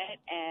hosting it,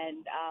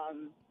 and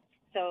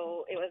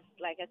so it was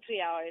like a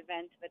 3-hour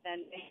event, but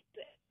then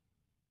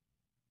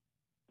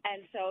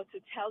and so to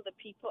tell the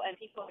people, and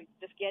people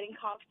just getting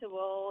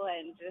comfortable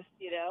and just,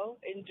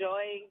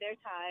 enjoying their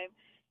time,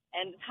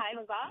 and the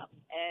time was up.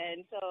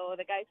 And so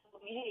the guy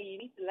told me, hey, you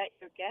need to let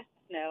your guests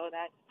know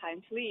that it's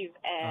time to leave.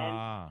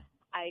 And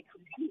I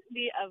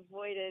completely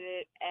avoided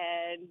it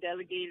and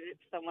delegated it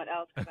to someone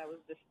else because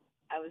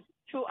I was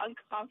too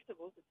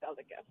uncomfortable to tell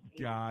the guests.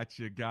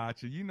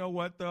 Gotcha. You know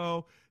what,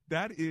 though?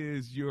 That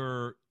is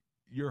your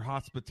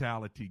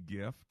hospitality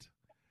gift,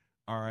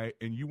 all right?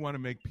 And you want to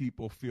make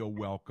people feel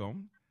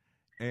welcome.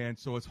 And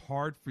so it's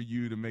hard for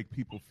you to make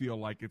people feel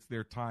like it's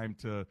their time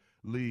to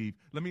leave.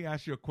 Let me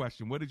ask you a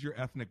question. What is your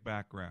ethnic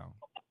background?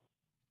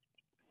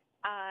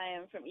 I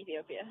am from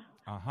Ethiopia.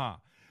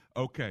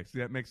 Okay, see,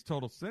 that makes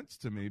total sense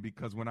to me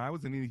because when I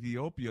was in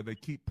Ethiopia, they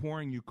keep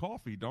pouring you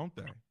coffee, don't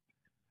they?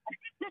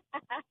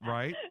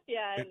 Right?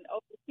 Yeah, and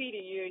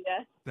overfeeding you,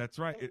 yes. That's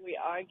right. We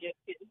are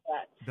guilty of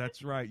that.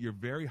 That's right. You're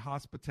very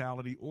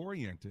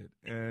hospitality-oriented,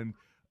 and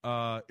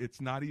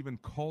it's not even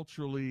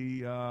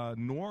culturally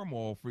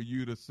normal for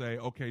you to say,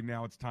 okay,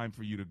 now it's time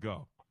for you to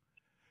go.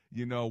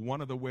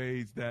 One of the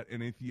ways that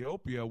in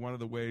Ethiopia,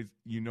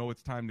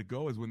 it's time to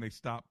go is when they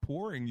stop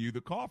pouring you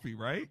the coffee,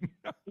 right?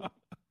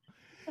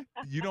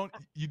 You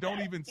don't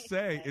even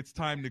say it's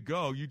time to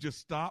go. You just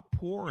stop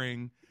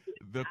pouring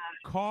the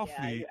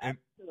coffee, and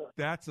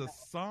that's a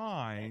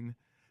sign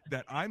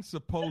that I'm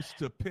supposed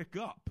to pick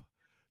up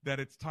that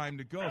it's time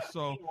to go.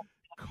 So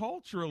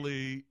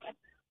culturally,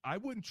 I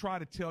wouldn't try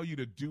to tell you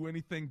to do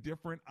anything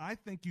different. I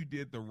think you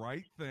did the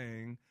right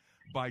thing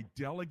by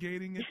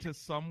delegating it to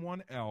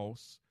someone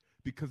else,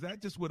 because that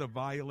just would have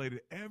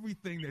violated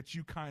everything that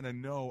you kind of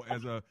know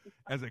as a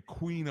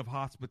queen of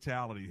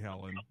hospitality,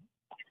 Helen.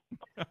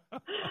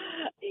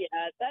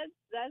 Yeah,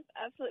 that's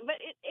absolutely. But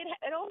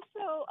it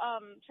also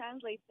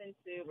translates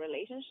into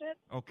relationships.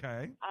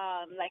 Okay.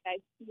 Like I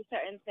see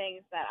certain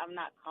things that I'm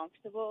not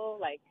comfortable,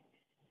 like.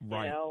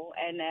 Right.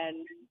 And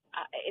then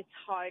it's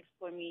hard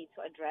for me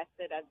to address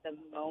it at the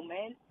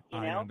moment,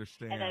 I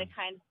understand. And then it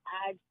kind of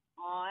adds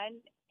on.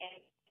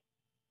 And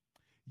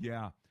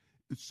yeah.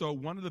 So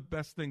one of the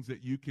best things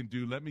that you can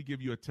do, let me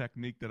give you a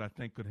technique that I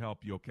think could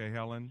help you, okay,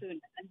 Helen?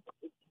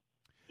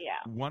 Yeah.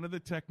 One of the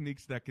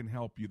techniques that can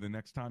help you the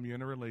next time you're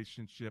in a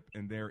relationship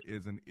and there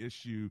is an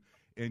issue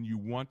and you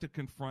want to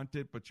confront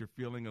it, but you're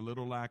feeling a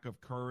little lack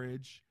of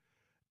courage,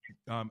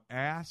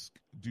 ask,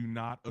 do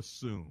not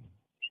assume.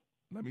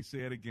 Let me say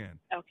it again.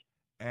 Okay.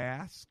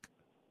 Ask,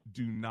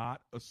 do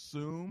not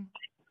assume,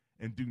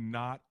 and do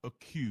not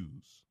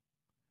accuse.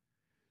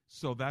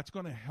 So that's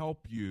going to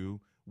help you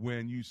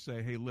when you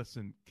say, hey,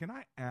 listen, can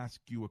I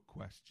ask you a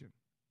question?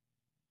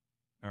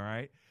 All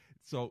right?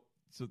 So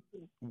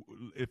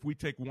if we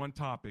take one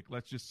topic,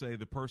 let's just say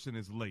the person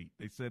is late.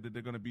 They said that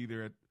they're going to be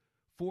there at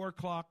 4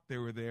 o'clock. They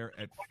were there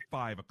at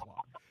 5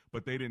 o'clock.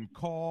 But they didn't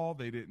call.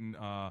 They didn't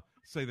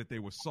say that they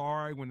were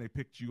sorry when they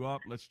picked you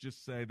up. Let's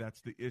just say that's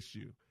the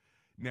issue.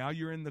 Now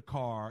you're in the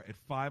car at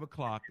 5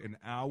 o'clock, an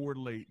hour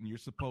late, and you're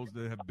supposed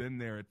to have been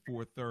there at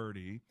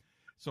 4:30.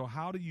 So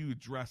how do you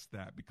address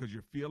that? Because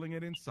you're feeling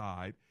it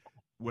inside.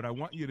 What I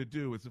want you to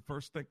do is to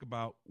first think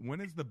about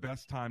when is the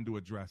best time to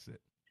address it.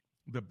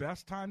 The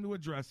best time to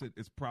address it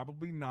is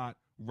probably not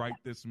right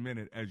this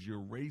minute as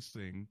you're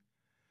racing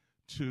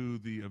to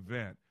the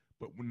event.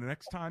 But when the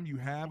next time you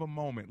have a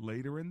moment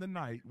later in the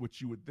night,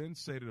 what you would then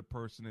say to the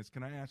person is,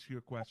 can I ask you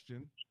a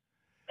question?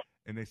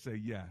 And they say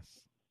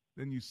yes.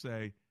 Then you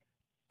say,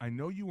 I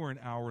know you were an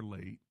hour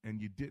late and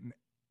you didn't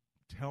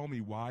tell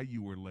me why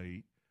you were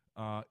late.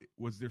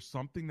 Was there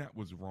something that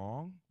was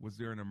wrong? Was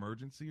there an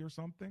emergency or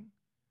something?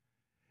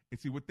 And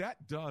see, what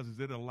that does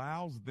is it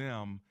allows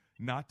them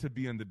not to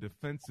be on the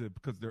defensive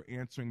because they're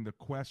answering the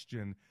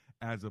question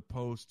as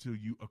opposed to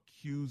you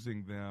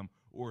accusing them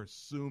or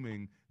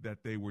assuming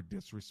that they were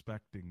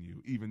disrespecting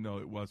you, even though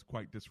it was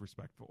quite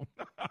disrespectful.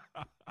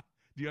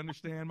 Do you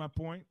understand my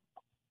point?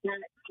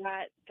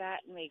 That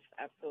makes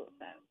absolute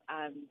sense.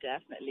 I'm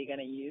definitely going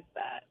to use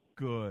that.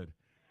 Good.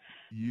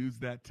 Use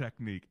that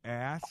technique.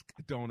 Ask,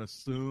 don't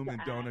assume,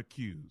 and don't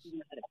accuse.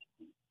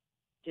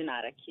 Do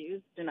not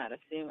accuse, do not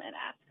assume, and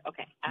ask.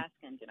 Okay, ask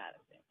and do not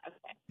assume.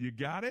 Okay. You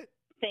got it?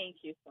 Thank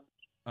you so much.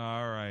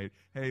 All right.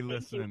 Hey,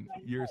 listen,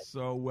 you're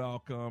so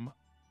welcome.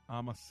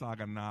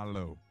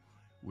 Amasaganalo,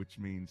 which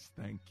means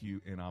thank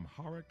you in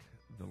Amharic,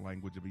 the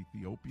language of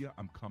Ethiopia.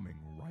 I'm coming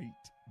right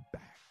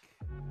back.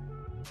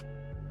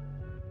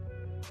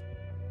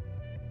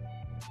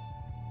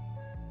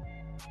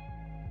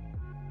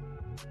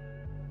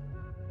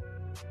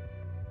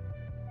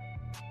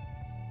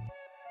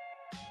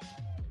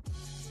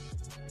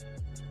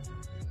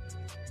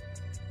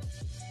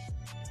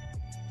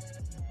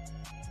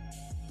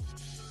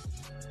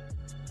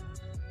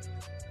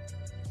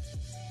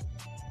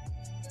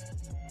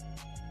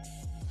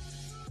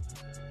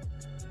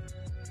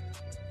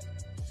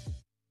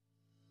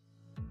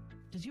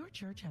 Does your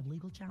church have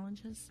legal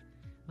challenges?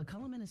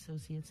 McCullum and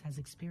Associates has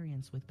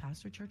experience with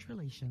pastor-church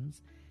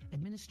relations,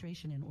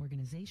 administration and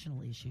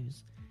organizational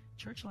issues,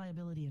 church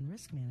liability and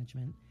risk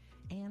management,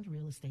 and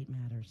real estate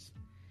matters.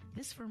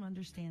 This firm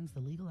understands the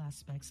legal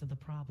aspects of the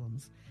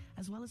problems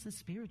as well as the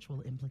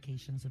spiritual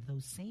implications of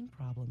those same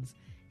problems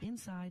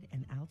inside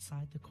and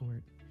outside the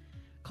court.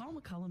 Call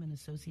McCullum and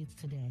Associates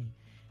today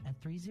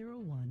at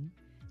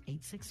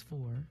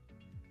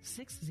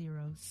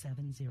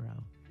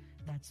 301-864-6070.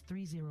 That's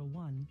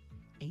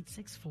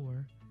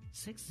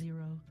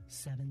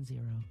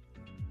 301-864-6070.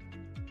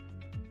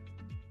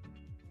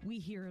 We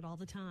hear it all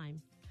the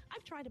time.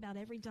 I've tried about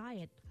every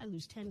diet. I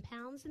lose 10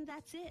 pounds and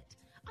that's it.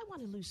 I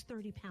want to lose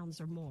 30 pounds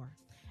or more.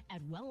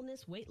 At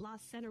Wellness Weight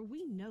Loss Center,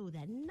 we know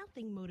that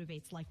nothing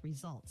motivates like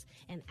results,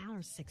 and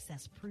our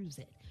success proves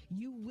it.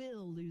 You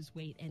will lose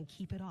weight and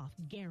keep it off,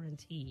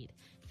 guaranteed.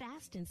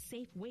 Fast and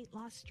safe weight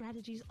loss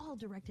strategies, all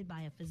directed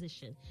by a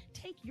physician.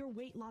 Take your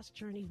weight loss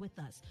journey with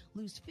us.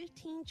 Lose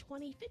 15,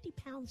 20, 50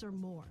 pounds or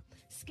more.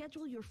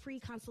 Schedule your free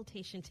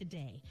consultation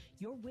today.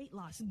 Your weight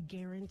loss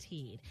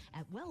guaranteed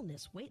at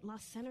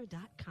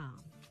wellnessweightlosscenter.com.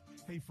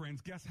 Hey,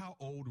 friends, guess how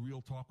old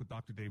Real Talk with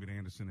Dr. David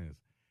Anderson is?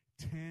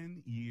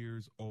 10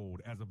 years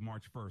old as of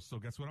March 1st. So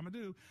guess what I'm going to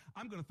do?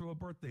 I'm going to throw a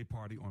birthday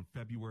party on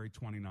February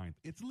 29th.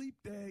 It's Leap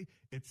Day.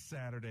 It's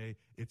Saturday.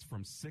 It's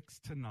from 6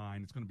 to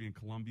 9. It's going to be in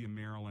Columbia,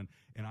 Maryland,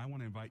 and I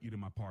want to invite you to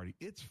my party.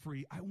 It's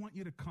free. I want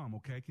you to come,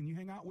 okay? Can you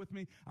hang out with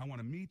me? I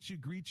want to meet you,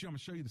 greet you. I'm going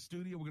to show you the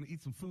studio. We're going to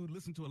eat some food,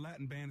 listen to a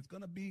Latin band. It's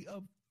going to be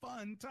a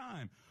fun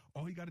time.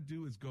 All you got to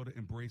do is go to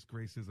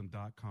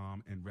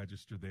embracegracism.com and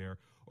register there,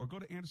 or go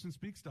to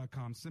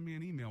andersonspeaks.com. Send me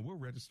an email. We'll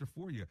register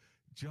for you.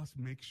 Just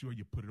make sure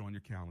you put it on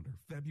your calendar.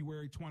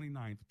 February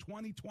 29th,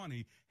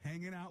 2020,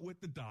 hanging out with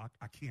the doc.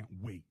 I can't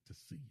wait to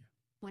see you.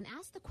 When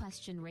asked the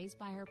question raised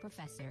by her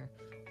professor,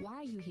 why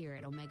are you here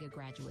at Omega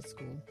Graduate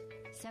School?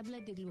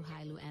 Sebla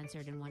Digluhailu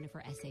answered in one of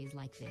her essays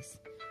like this: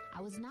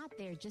 I was not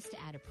there just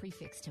to add a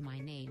prefix to my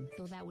name,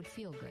 though that would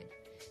feel good.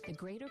 The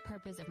greater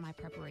purpose of my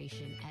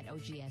preparation at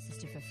OGS is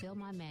to fulfill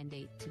my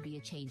mandate to be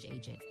a change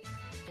agent.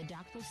 The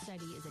doctoral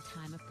study is a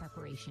time of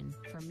preparation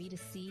for me to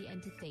see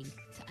and to think,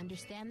 to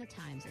understand the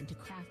times, and to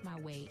craft my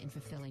way in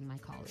fulfilling my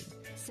calling.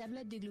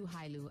 Sebla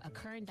Digluhailu, a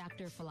current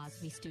Doctor of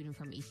Philosophy student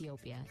from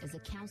Ethiopia, is a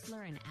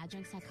counselor and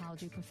adjunct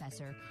psychology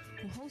professor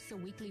who hosts a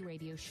weekly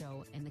radio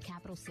show in the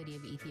capital city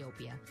of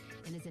Ethiopia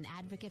and is an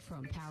advocate for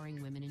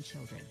empowering women and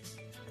children.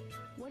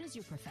 What is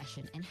your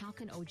profession, and how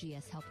can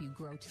OGS help you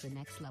grow to the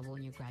next level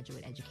in your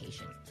graduate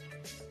education?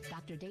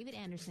 Dr. David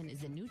Anderson is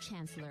the new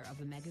chancellor of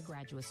Omega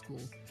Graduate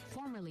School,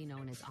 formerly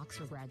known as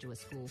Oxford Graduate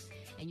School,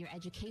 and your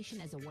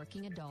education as a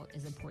working adult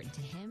is important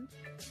to him,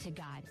 to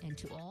God, and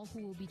to all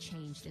who will be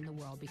changed in the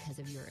world because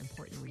of your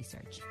important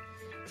research.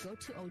 Go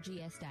to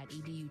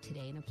ogs.edu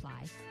today and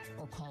apply,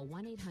 or call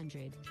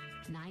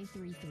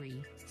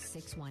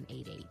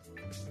 1-800-933-6188.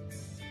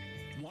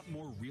 Want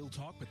more Real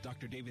Talk with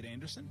Dr. David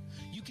Anderson?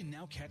 You can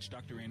now catch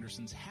Dr.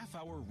 Anderson's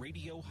half-hour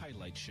radio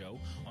highlight show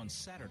on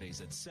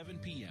Saturdays at 7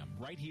 p.m.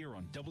 right here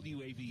on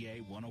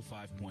WAVA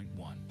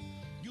 105.1.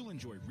 You'll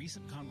enjoy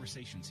recent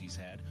conversations he's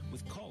had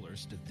with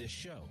callers to this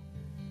show.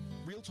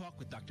 Real Talk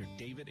with Dr.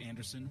 David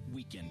Anderson,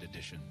 Weekend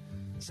Edition.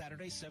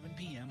 Saturday, 7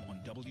 p.m.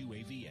 on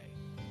WAVA.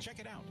 Check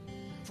it out.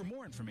 For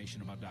more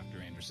information about Dr.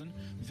 Anderson,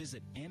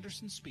 visit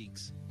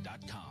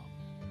andersonspeaks.com.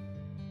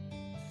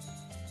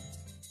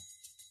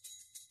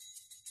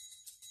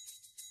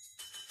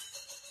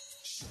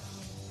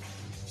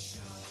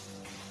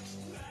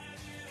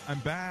 I'm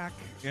back,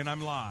 and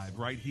I'm live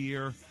right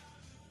here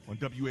on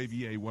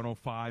WAVA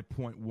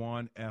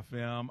 105.1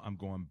 FM. I'm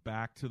going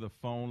back to the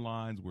phone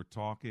lines. We're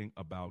talking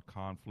about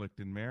conflict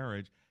in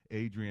marriage.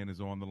 Adrian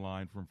is on the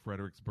line from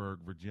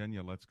Fredericksburg,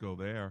 Virginia. Let's go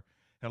there.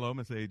 Hello,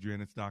 Miss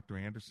Adrian. It's Dr.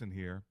 Anderson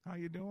here. How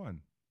you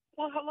doing?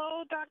 Well,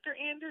 hello, Dr.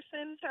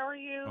 Anderson. How are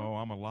you? Oh,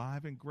 I'm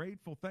alive and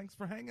grateful. Thanks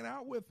for hanging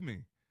out with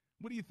me.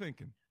 What are you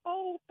thinking?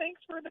 Oh,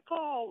 thanks for the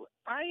call.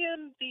 I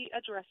am the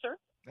addresser.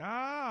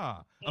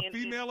 Ah, a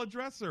female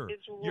addresser.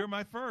 You're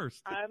my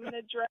first. I'm an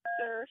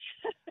addresser.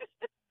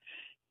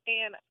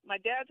 And my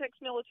dad's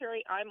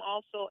ex-military. I'm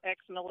also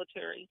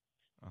ex-military.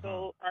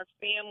 So our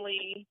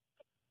family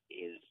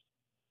is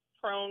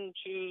prone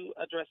to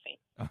addressing.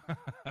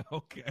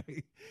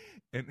 Okay.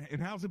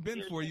 And how's it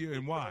been for you,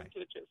 and why?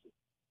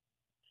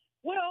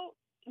 Well,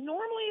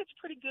 normally it's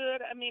pretty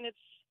good. I mean,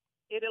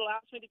 it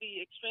allows me to be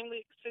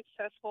extremely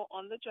successful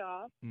on the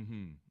job.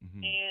 Mm-hmm,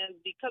 mm-hmm. And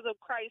because of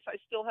Christ, I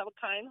still have a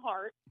kind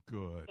heart.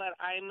 Good. But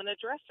I'm an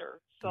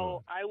addresser.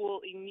 So I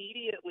will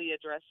immediately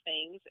address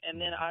things, and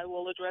then I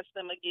will address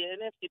them again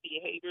if the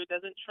behavior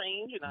doesn't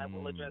change, and I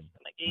will address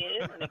them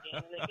again and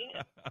again and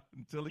again.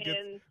 Until it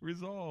gets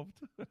resolved.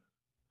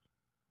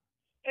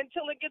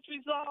 Until it gets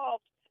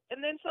resolved.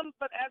 And then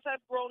but as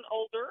I've grown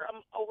older,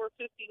 I'm over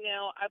 50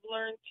 now, I've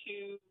learned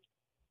to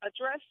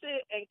address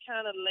it and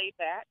kind of lay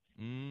back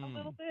a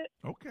little bit.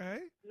 Okay.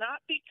 Not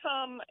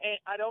become,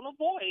 I don't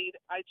avoid,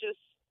 I just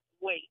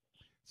wait.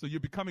 So you're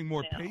becoming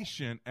more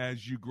patient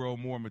as you grow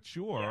more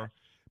mature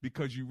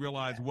because you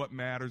realize what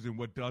matters and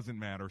what doesn't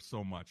matter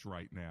so much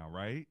right now,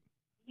 right?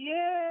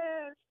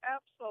 Yes,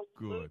 absolutely.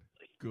 Absolutely.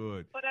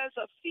 Good. But as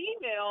a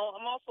female,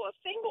 I'm also a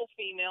single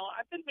female.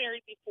 I've been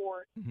married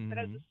before, but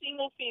as a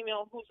single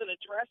female who's an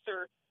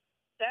addresser,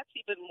 that's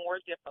even more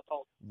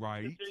difficult.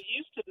 Right. Because they're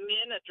used to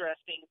men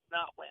addressing,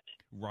 not women.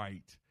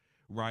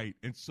 Right.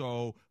 And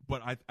so,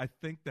 but I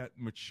think that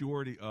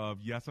maturity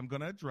of, yes, I'm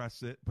going to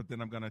address it, but then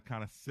I'm going to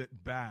kind of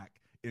sit back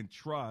and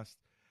trust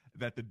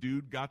that the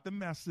dude got the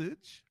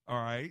message.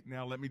 All right.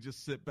 Now let me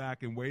just sit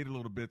back and wait a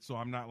little bit so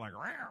I'm not like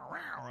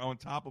on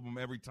top of him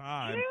every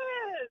time. Yes.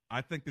 I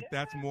think that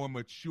that's more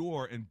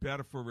mature and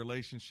better for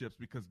relationships,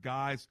 because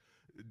guys,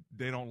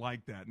 they don't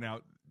like that.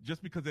 Now,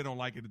 just because they don't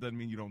like it, it doesn't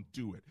mean you don't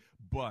do it.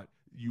 But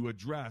you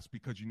address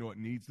because you know it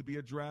needs to be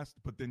addressed,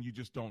 but then you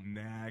just don't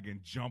nag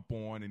and jump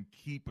on and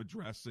keep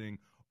addressing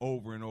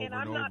over and over and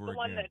over again. And I'm not the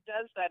one that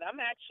does that.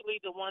 I'm actually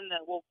the one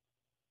that will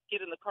get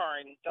in the car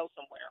and go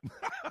somewhere.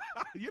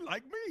 You're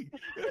like me.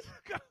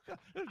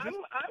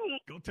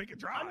 Go take a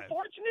drive.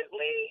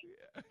 Unfortunately,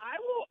 I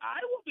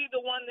will be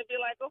the one to be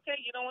like,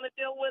 okay, you don't want to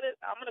deal with it,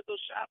 I'm going to go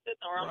shopping,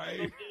 or I'm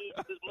going to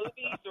go do the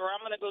movies, or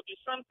I'm going to go do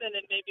something,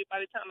 and maybe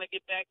by the time I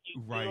get back, you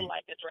feel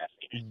like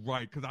addressing.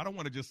 Right, because I don't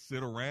want to just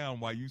sit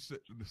around while you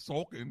sit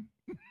sulking.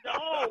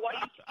 No, while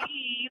you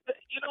seethe,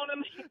 you know what I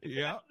mean?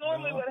 Yeah. That's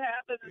normally what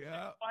happens is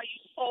while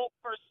you sulk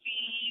or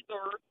seethe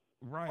or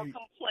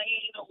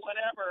complain or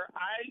whatever,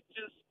 I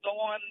just go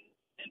on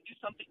and do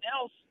something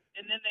else,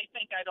 and then they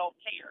think I don't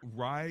care.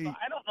 Right. So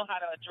I don't know how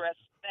to address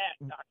that,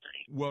 Dr.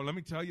 A. Well, let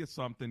me tell you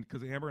something,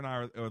 because Amber and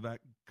I are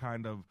that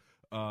kind of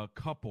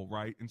couple,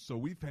 right? And so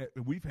we've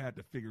had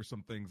to figure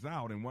some things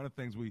out, and one of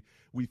the things we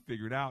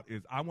figured out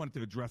is I wanted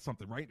to address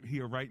something right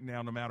here, right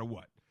now, no matter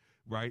what.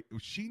 Right?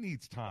 She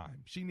needs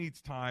time. She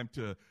needs time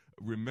to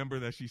remember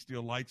that she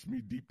still likes me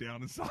deep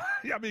down inside.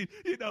 I mean,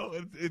 you know,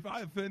 if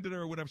I offended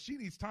her or whatever, she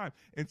needs time.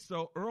 And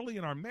so early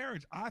in our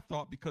marriage, I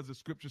thought, because the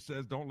scripture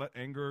says don't let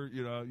anger,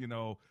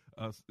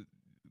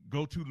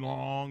 go too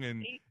long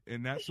and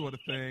that sort of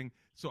thing.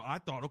 So I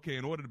thought, okay,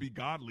 in order to be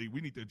godly,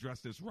 we need to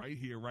address this right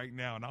here, right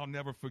now. And I'll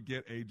never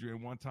forget,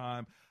 Adrian, one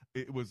time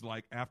it was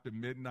like after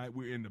midnight,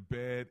 we were in the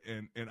bed,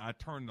 and I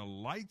turned the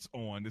lights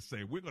on to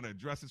say, we're going to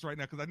address this right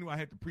now, because I knew I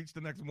had to preach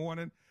the next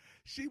morning.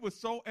 She was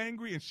so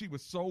angry, and she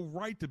was so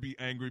right to be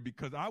angry,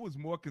 because I was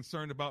more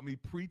concerned about me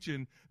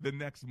preaching the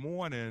next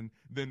morning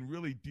than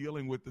really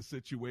dealing with the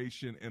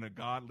situation in a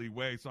godly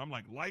way. So I'm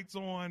like, lights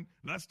on,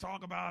 let's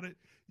talk about it.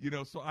 You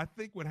know, so I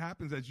think what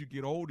happens as you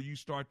get older, you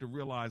start to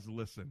realize,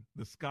 listen,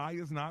 the sky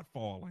is not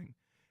falling.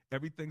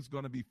 Everything's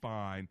going to be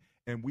fine.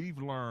 And we've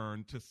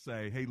learned to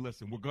say, hey,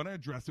 listen, we're going to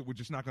address it. We're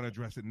just not going to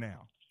address it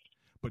now.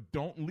 But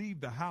don't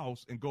leave the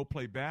house and go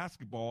play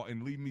basketball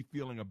and leave me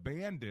feeling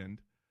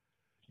abandoned,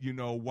 you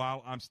know,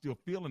 while I'm still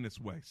feeling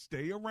this way.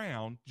 Stay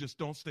around. Just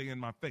don't stay in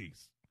my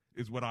face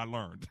is what I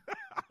learned.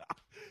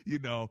 You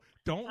know,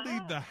 don't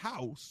leave the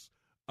house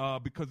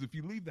because if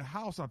you leave the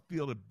house, I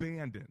feel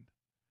abandoned.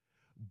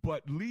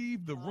 But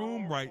leave the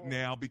room right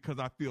now because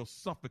I feel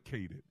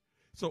suffocated.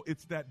 So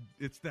it's that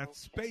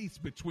space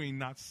between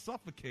not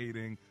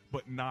suffocating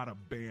but not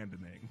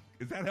abandoning.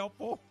 Is that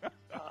helpful?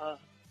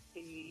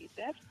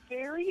 That's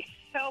very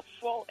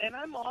helpful, and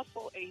I'm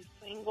also a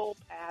single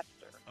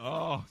pastor.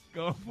 Oh,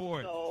 go for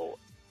it. So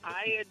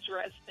I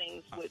address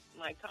things with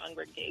my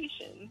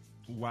congregation.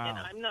 Wow. And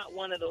I'm not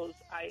one of those.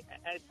 I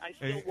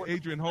still work.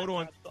 Adrian, hold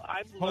on. So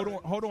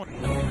Hold on.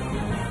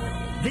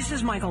 This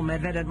is Michael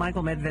Medved at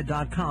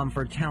michaelmedved.com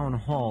for Town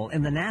Hall.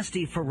 In the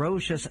nasty,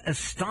 ferocious,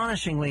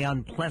 astonishingly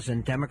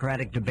unpleasant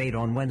Democratic debate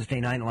on Wednesday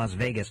night in Las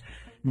Vegas,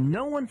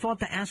 no one thought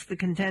to ask the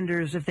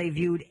contenders if they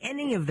viewed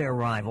any of their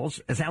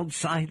rivals as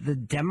outside the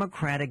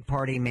Democratic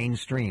Party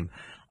mainstream.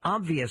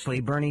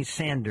 Obviously, Bernie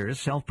Sanders,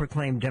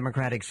 self-proclaimed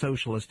Democratic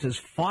Socialist, is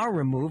far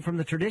removed from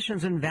the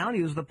traditions and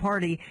values of the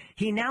party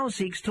he now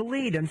seeks to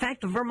lead. In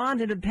fact, the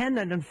Vermont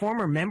Independent and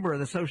former member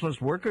of the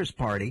Socialist Workers'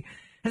 Party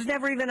has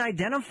never even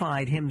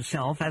identified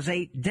himself as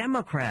a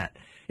Democrat.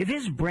 If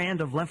his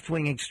brand of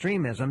left-wing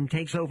extremism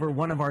takes over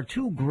one of our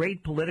two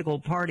great political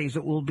parties,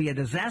 it will be a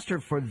disaster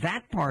for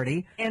that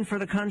party and for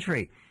the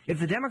country. If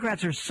the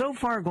Democrats are so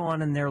far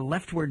gone in their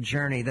leftward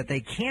journey that they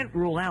can't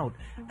rule out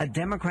a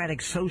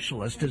Democratic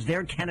Socialist as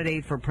their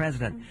candidate for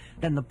president,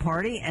 then the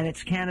party and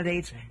its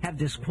candidates have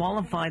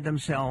disqualified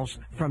themselves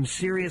from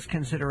serious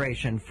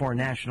consideration for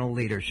national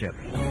leadership.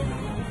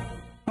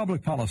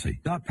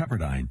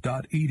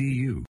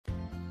 Publicpolicy.pepperdine.edu.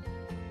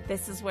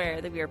 This is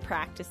where we are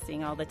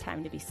practicing all the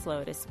time to be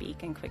slow to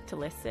speak and quick to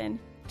listen.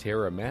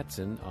 Tara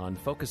Matson on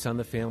Focus on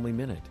the Family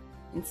Minute.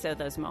 And so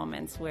those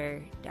moments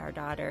where our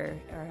daughter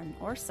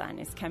or son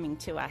is coming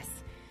to us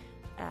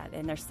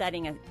and they're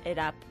setting it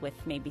up with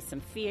maybe some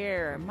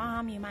fear, or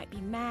Mom, you might be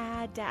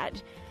mad,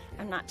 Dad,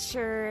 I'm not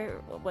sure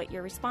what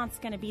your response is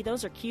going to be.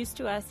 Those are cues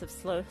to us of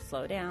slow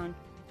down.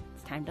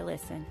 It's time to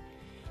listen.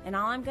 And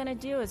all I'm going to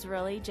do is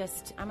really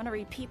I'm going to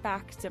repeat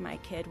back to my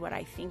kid what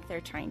I think they're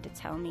trying to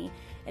tell me.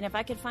 And if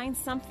I could find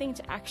something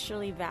to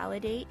actually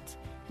validate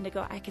and to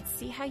go, I could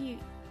see how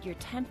you're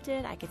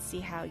tempted. I could see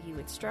how you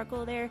would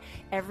struggle there.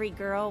 Every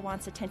girl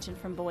wants attention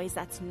from boys.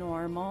 That's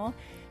normal.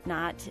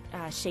 Not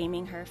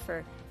shaming her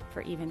for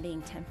even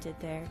being tempted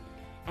there.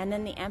 And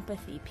then the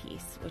empathy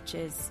piece, which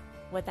is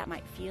what that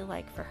might feel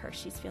like for her.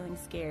 She's feeling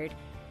scared.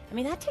 I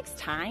mean, that takes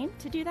time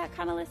to do that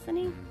kind of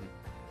listening.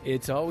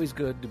 It's always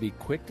good to be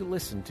quick to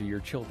listen to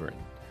your children.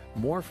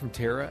 More from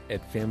Tara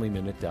at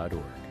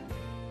FamilyMinute.org.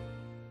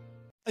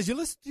 As you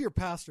listen to your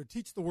pastor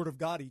teach the Word of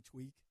God each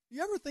week, do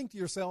you ever think to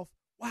yourself,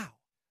 wow,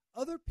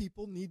 other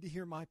people need to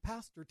hear my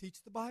pastor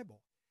teach the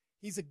Bible?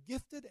 He's a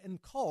gifted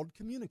and called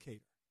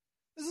communicator.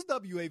 This is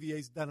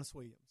WAVA's Dennis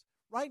Williams.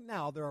 Right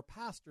now, there are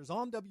pastors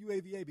on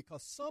WAVA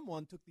because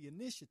someone took the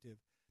initiative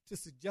to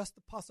suggest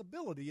the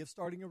possibility of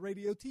starting a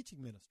radio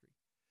teaching ministry.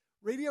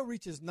 Radio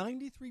reaches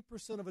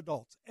 93% of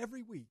adults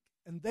every week,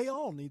 and they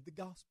all need the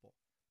gospel.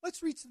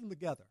 Let's reach them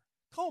together.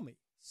 Call me,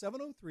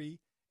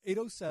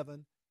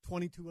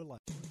 703-807-2211.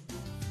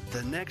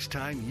 The next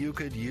time you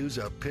could use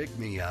a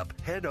pick-me-up,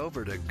 head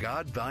over to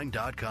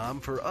godvine.com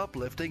for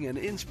uplifting and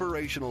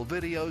inspirational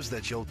videos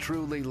that you'll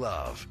truly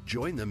love.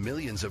 Join the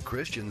millions of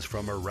Christians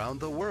from around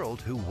the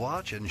world who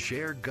watch and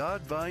share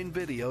Godvine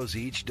videos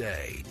each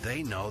day.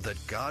 They know that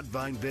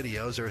Godvine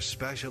videos are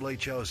specially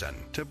chosen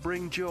to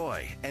bring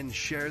joy and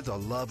share the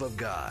love of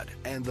God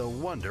and the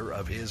wonder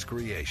of His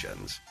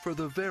creations. For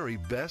the very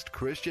best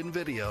Christian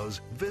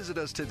videos, visit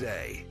us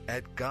today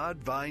at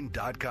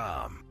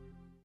godvine.com.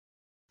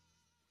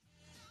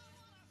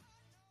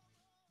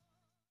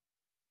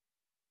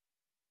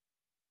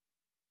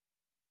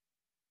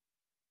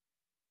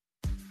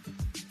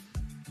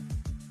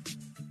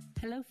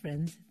 Hello,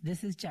 friends.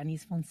 This is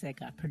Janice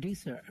Fonseca,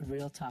 producer of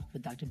Real Talk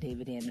with Dr.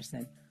 David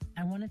Anderson.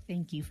 I want to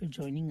thank you for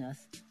joining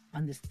us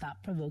on this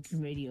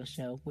thought-provoking radio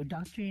show where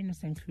Dr.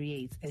 Anderson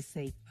creates a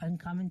safe,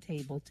 uncommon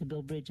table to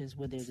build bridges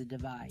where there's a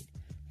divide.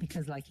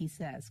 Because like he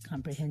says,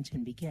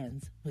 comprehension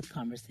begins with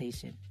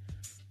conversation.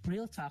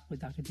 Real Talk with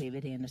Dr.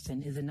 David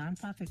Anderson is a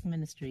nonprofit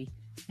ministry,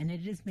 and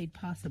it is made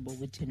possible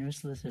with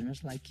generous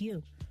listeners like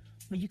you.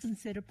 Will you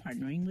consider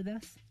partnering with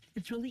us?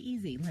 It's really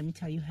easy. Let me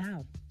tell you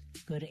how.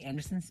 Go to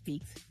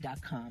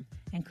AndersonSpeaks.com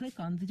and click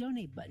on the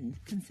donate button.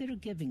 Consider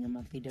giving a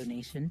monthly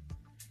donation.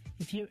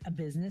 If you're a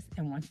business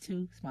and want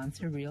to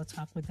sponsor Real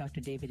Talk with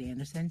Dr. David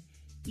Anderson,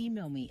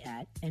 email me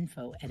at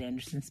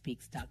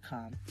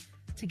info@AndersonSpeaks.com.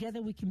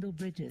 Together we can build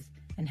bridges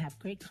and have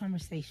great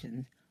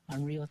conversations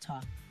on Real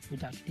Talk with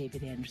Dr.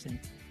 David Anderson.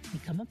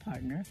 Become a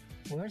partner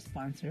or a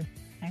sponsor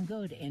and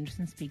go to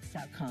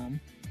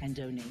AndersonSpeaks.com and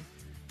donate.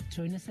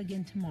 Join us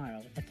again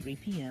tomorrow at 3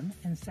 p.m.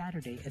 and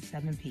Saturday at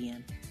 7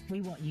 p.m. We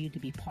want you to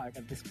be part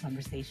of this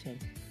conversation.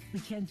 We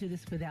can't do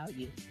this without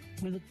you.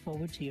 We look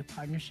forward to your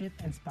partnership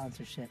and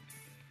sponsorship.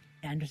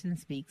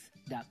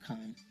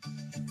 AndersonSpeaks.com.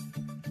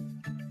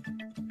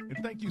 And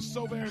thank you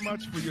so very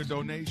much for your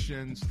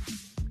donations.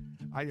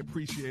 I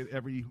appreciate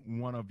every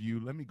one of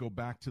you. Let me go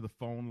back to the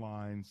phone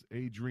lines.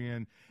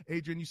 Adrian,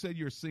 you said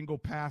you're a single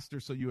pastor,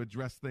 so you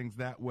address things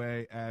that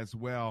way as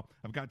well.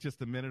 I've got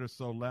just a minute or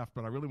so left,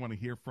 but I really want to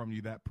hear from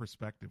you, that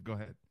perspective. Go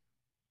ahead.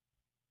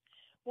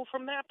 Well,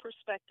 from that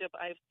perspective,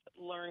 I've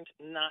learned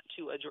not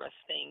to address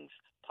things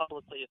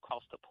publicly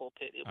across the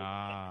pulpit. It was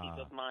a pet peeve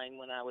of mine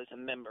when I was a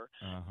member.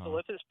 So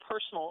if it's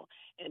personal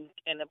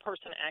and the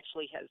person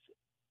actually has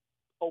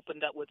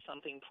opened up with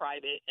something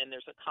private and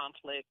there's a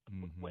conflict,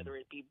 whether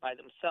it be by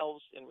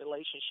themselves in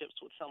relationships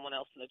with someone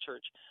else in the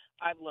church,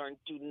 I've learned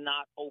do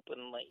not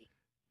openly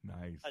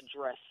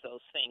address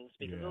those things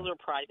because those are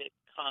private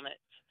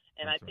comments.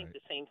 And I think the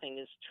same thing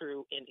is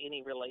true in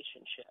any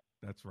relationship.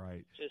 That's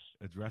right. Just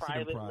address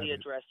privately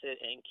address it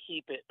and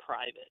keep it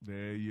private.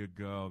 There you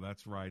go.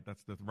 That's right.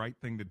 That's the right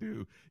thing to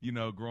do. You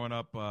know, growing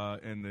up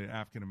in the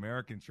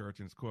African-American church,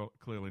 and it's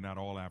clearly not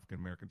all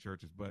African-American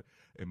churches, but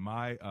in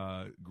my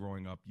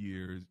growing up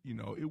years, you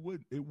know,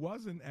 it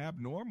wasn't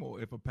abnormal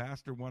if a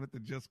pastor wanted to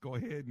just go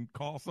ahead and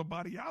call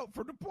somebody out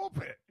from the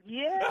pulpit.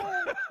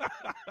 Yeah.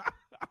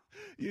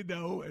 You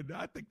know, and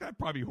I think that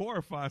probably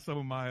horrifies some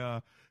of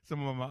my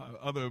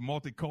other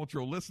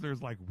multicultural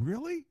listeners. Like,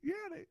 really? Yeah,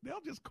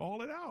 they'll just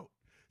call it out.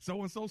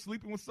 So-and-so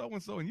sleeping with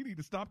so-and-so, and you need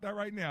to stop that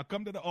right now.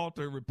 Come to the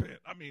altar and repent.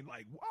 I mean,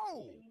 like,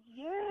 whoa.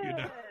 Yes, you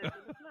know?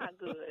 It's not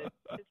good.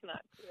 It's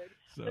not good.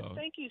 So, but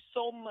thank you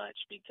so much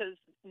because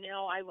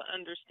now I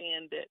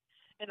understand it,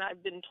 and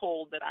I've been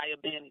told that I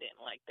abandon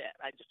like that.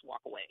 I just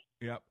walk away.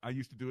 Yep, I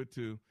used to do it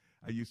too.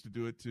 I just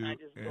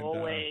go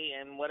away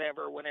and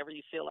whenever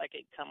you feel like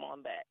it, come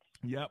on back.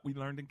 Yep, we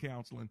learned in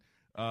counseling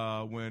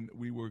when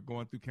we were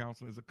going through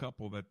counseling as a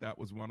couple that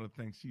was one of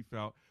the things she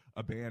felt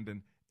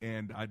abandoned,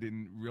 and I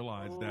didn't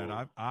realize that.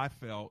 I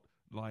felt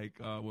like,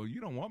 well,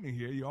 you don't want me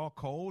here. You're all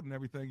cold and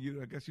everything.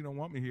 I guess you don't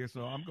want me here,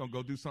 so I'm going to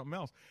go do something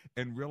else.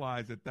 And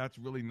realize that that's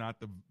really not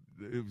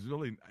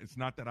it's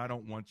not that I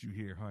don't want you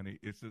here, honey.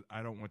 It's that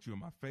I don't want you in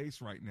my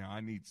face right now.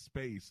 I need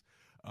space.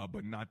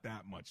 But not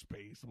that much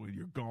space when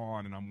you're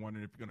gone, and I'm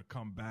wondering if you're going to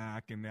come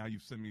back, and now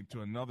you've sent me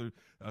to another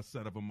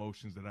set of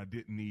emotions that I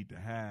didn't need to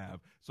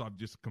have. So I've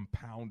just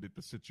compounded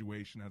the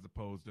situation as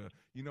opposed to,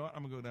 you know what,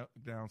 I'm going to go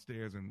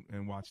downstairs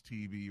and watch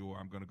TV, or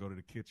I'm going to go to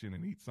the kitchen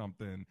and eat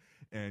something,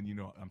 and, you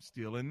know, I'm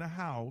still in the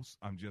house.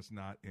 I'm just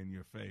not in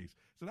your face.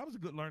 So that was a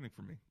good learning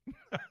for me.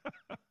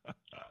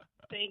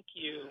 Thank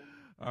you.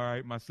 All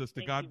right, my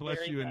sister. Thank God you bless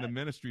very you in the much.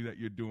 ministry that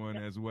you're doing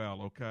as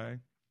well, okay?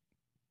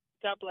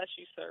 God bless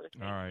you, sir.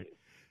 Thank All right. you.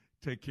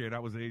 Take care.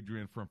 That was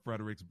Adrian from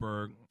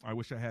Fredericksburg. I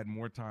wish I had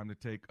more time to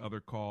take other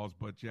calls,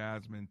 but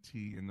Jasmine,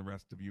 T, and the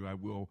rest of you, I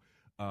will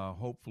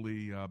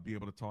hopefully be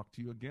able to talk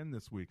to you again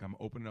this week. I'm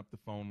opening up the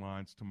phone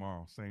lines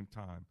tomorrow, same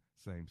time,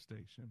 same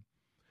station.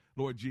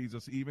 Lord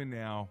Jesus, even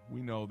now,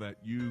 we know that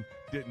you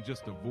didn't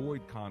just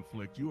avoid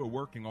conflict. You are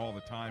working all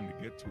the time to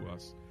get to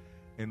us.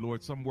 And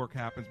Lord, some work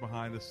happens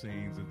behind the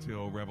scenes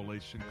until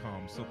revelation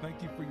comes. So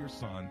thank you for your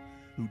son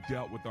who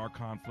dealt with our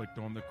conflict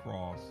on the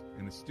cross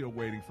and is still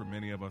waiting for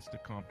many of us to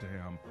come to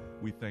him.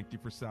 We thank you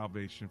for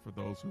salvation for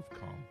those who've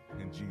come.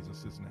 In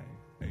Jesus'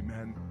 name,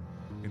 amen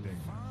and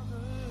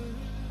amen.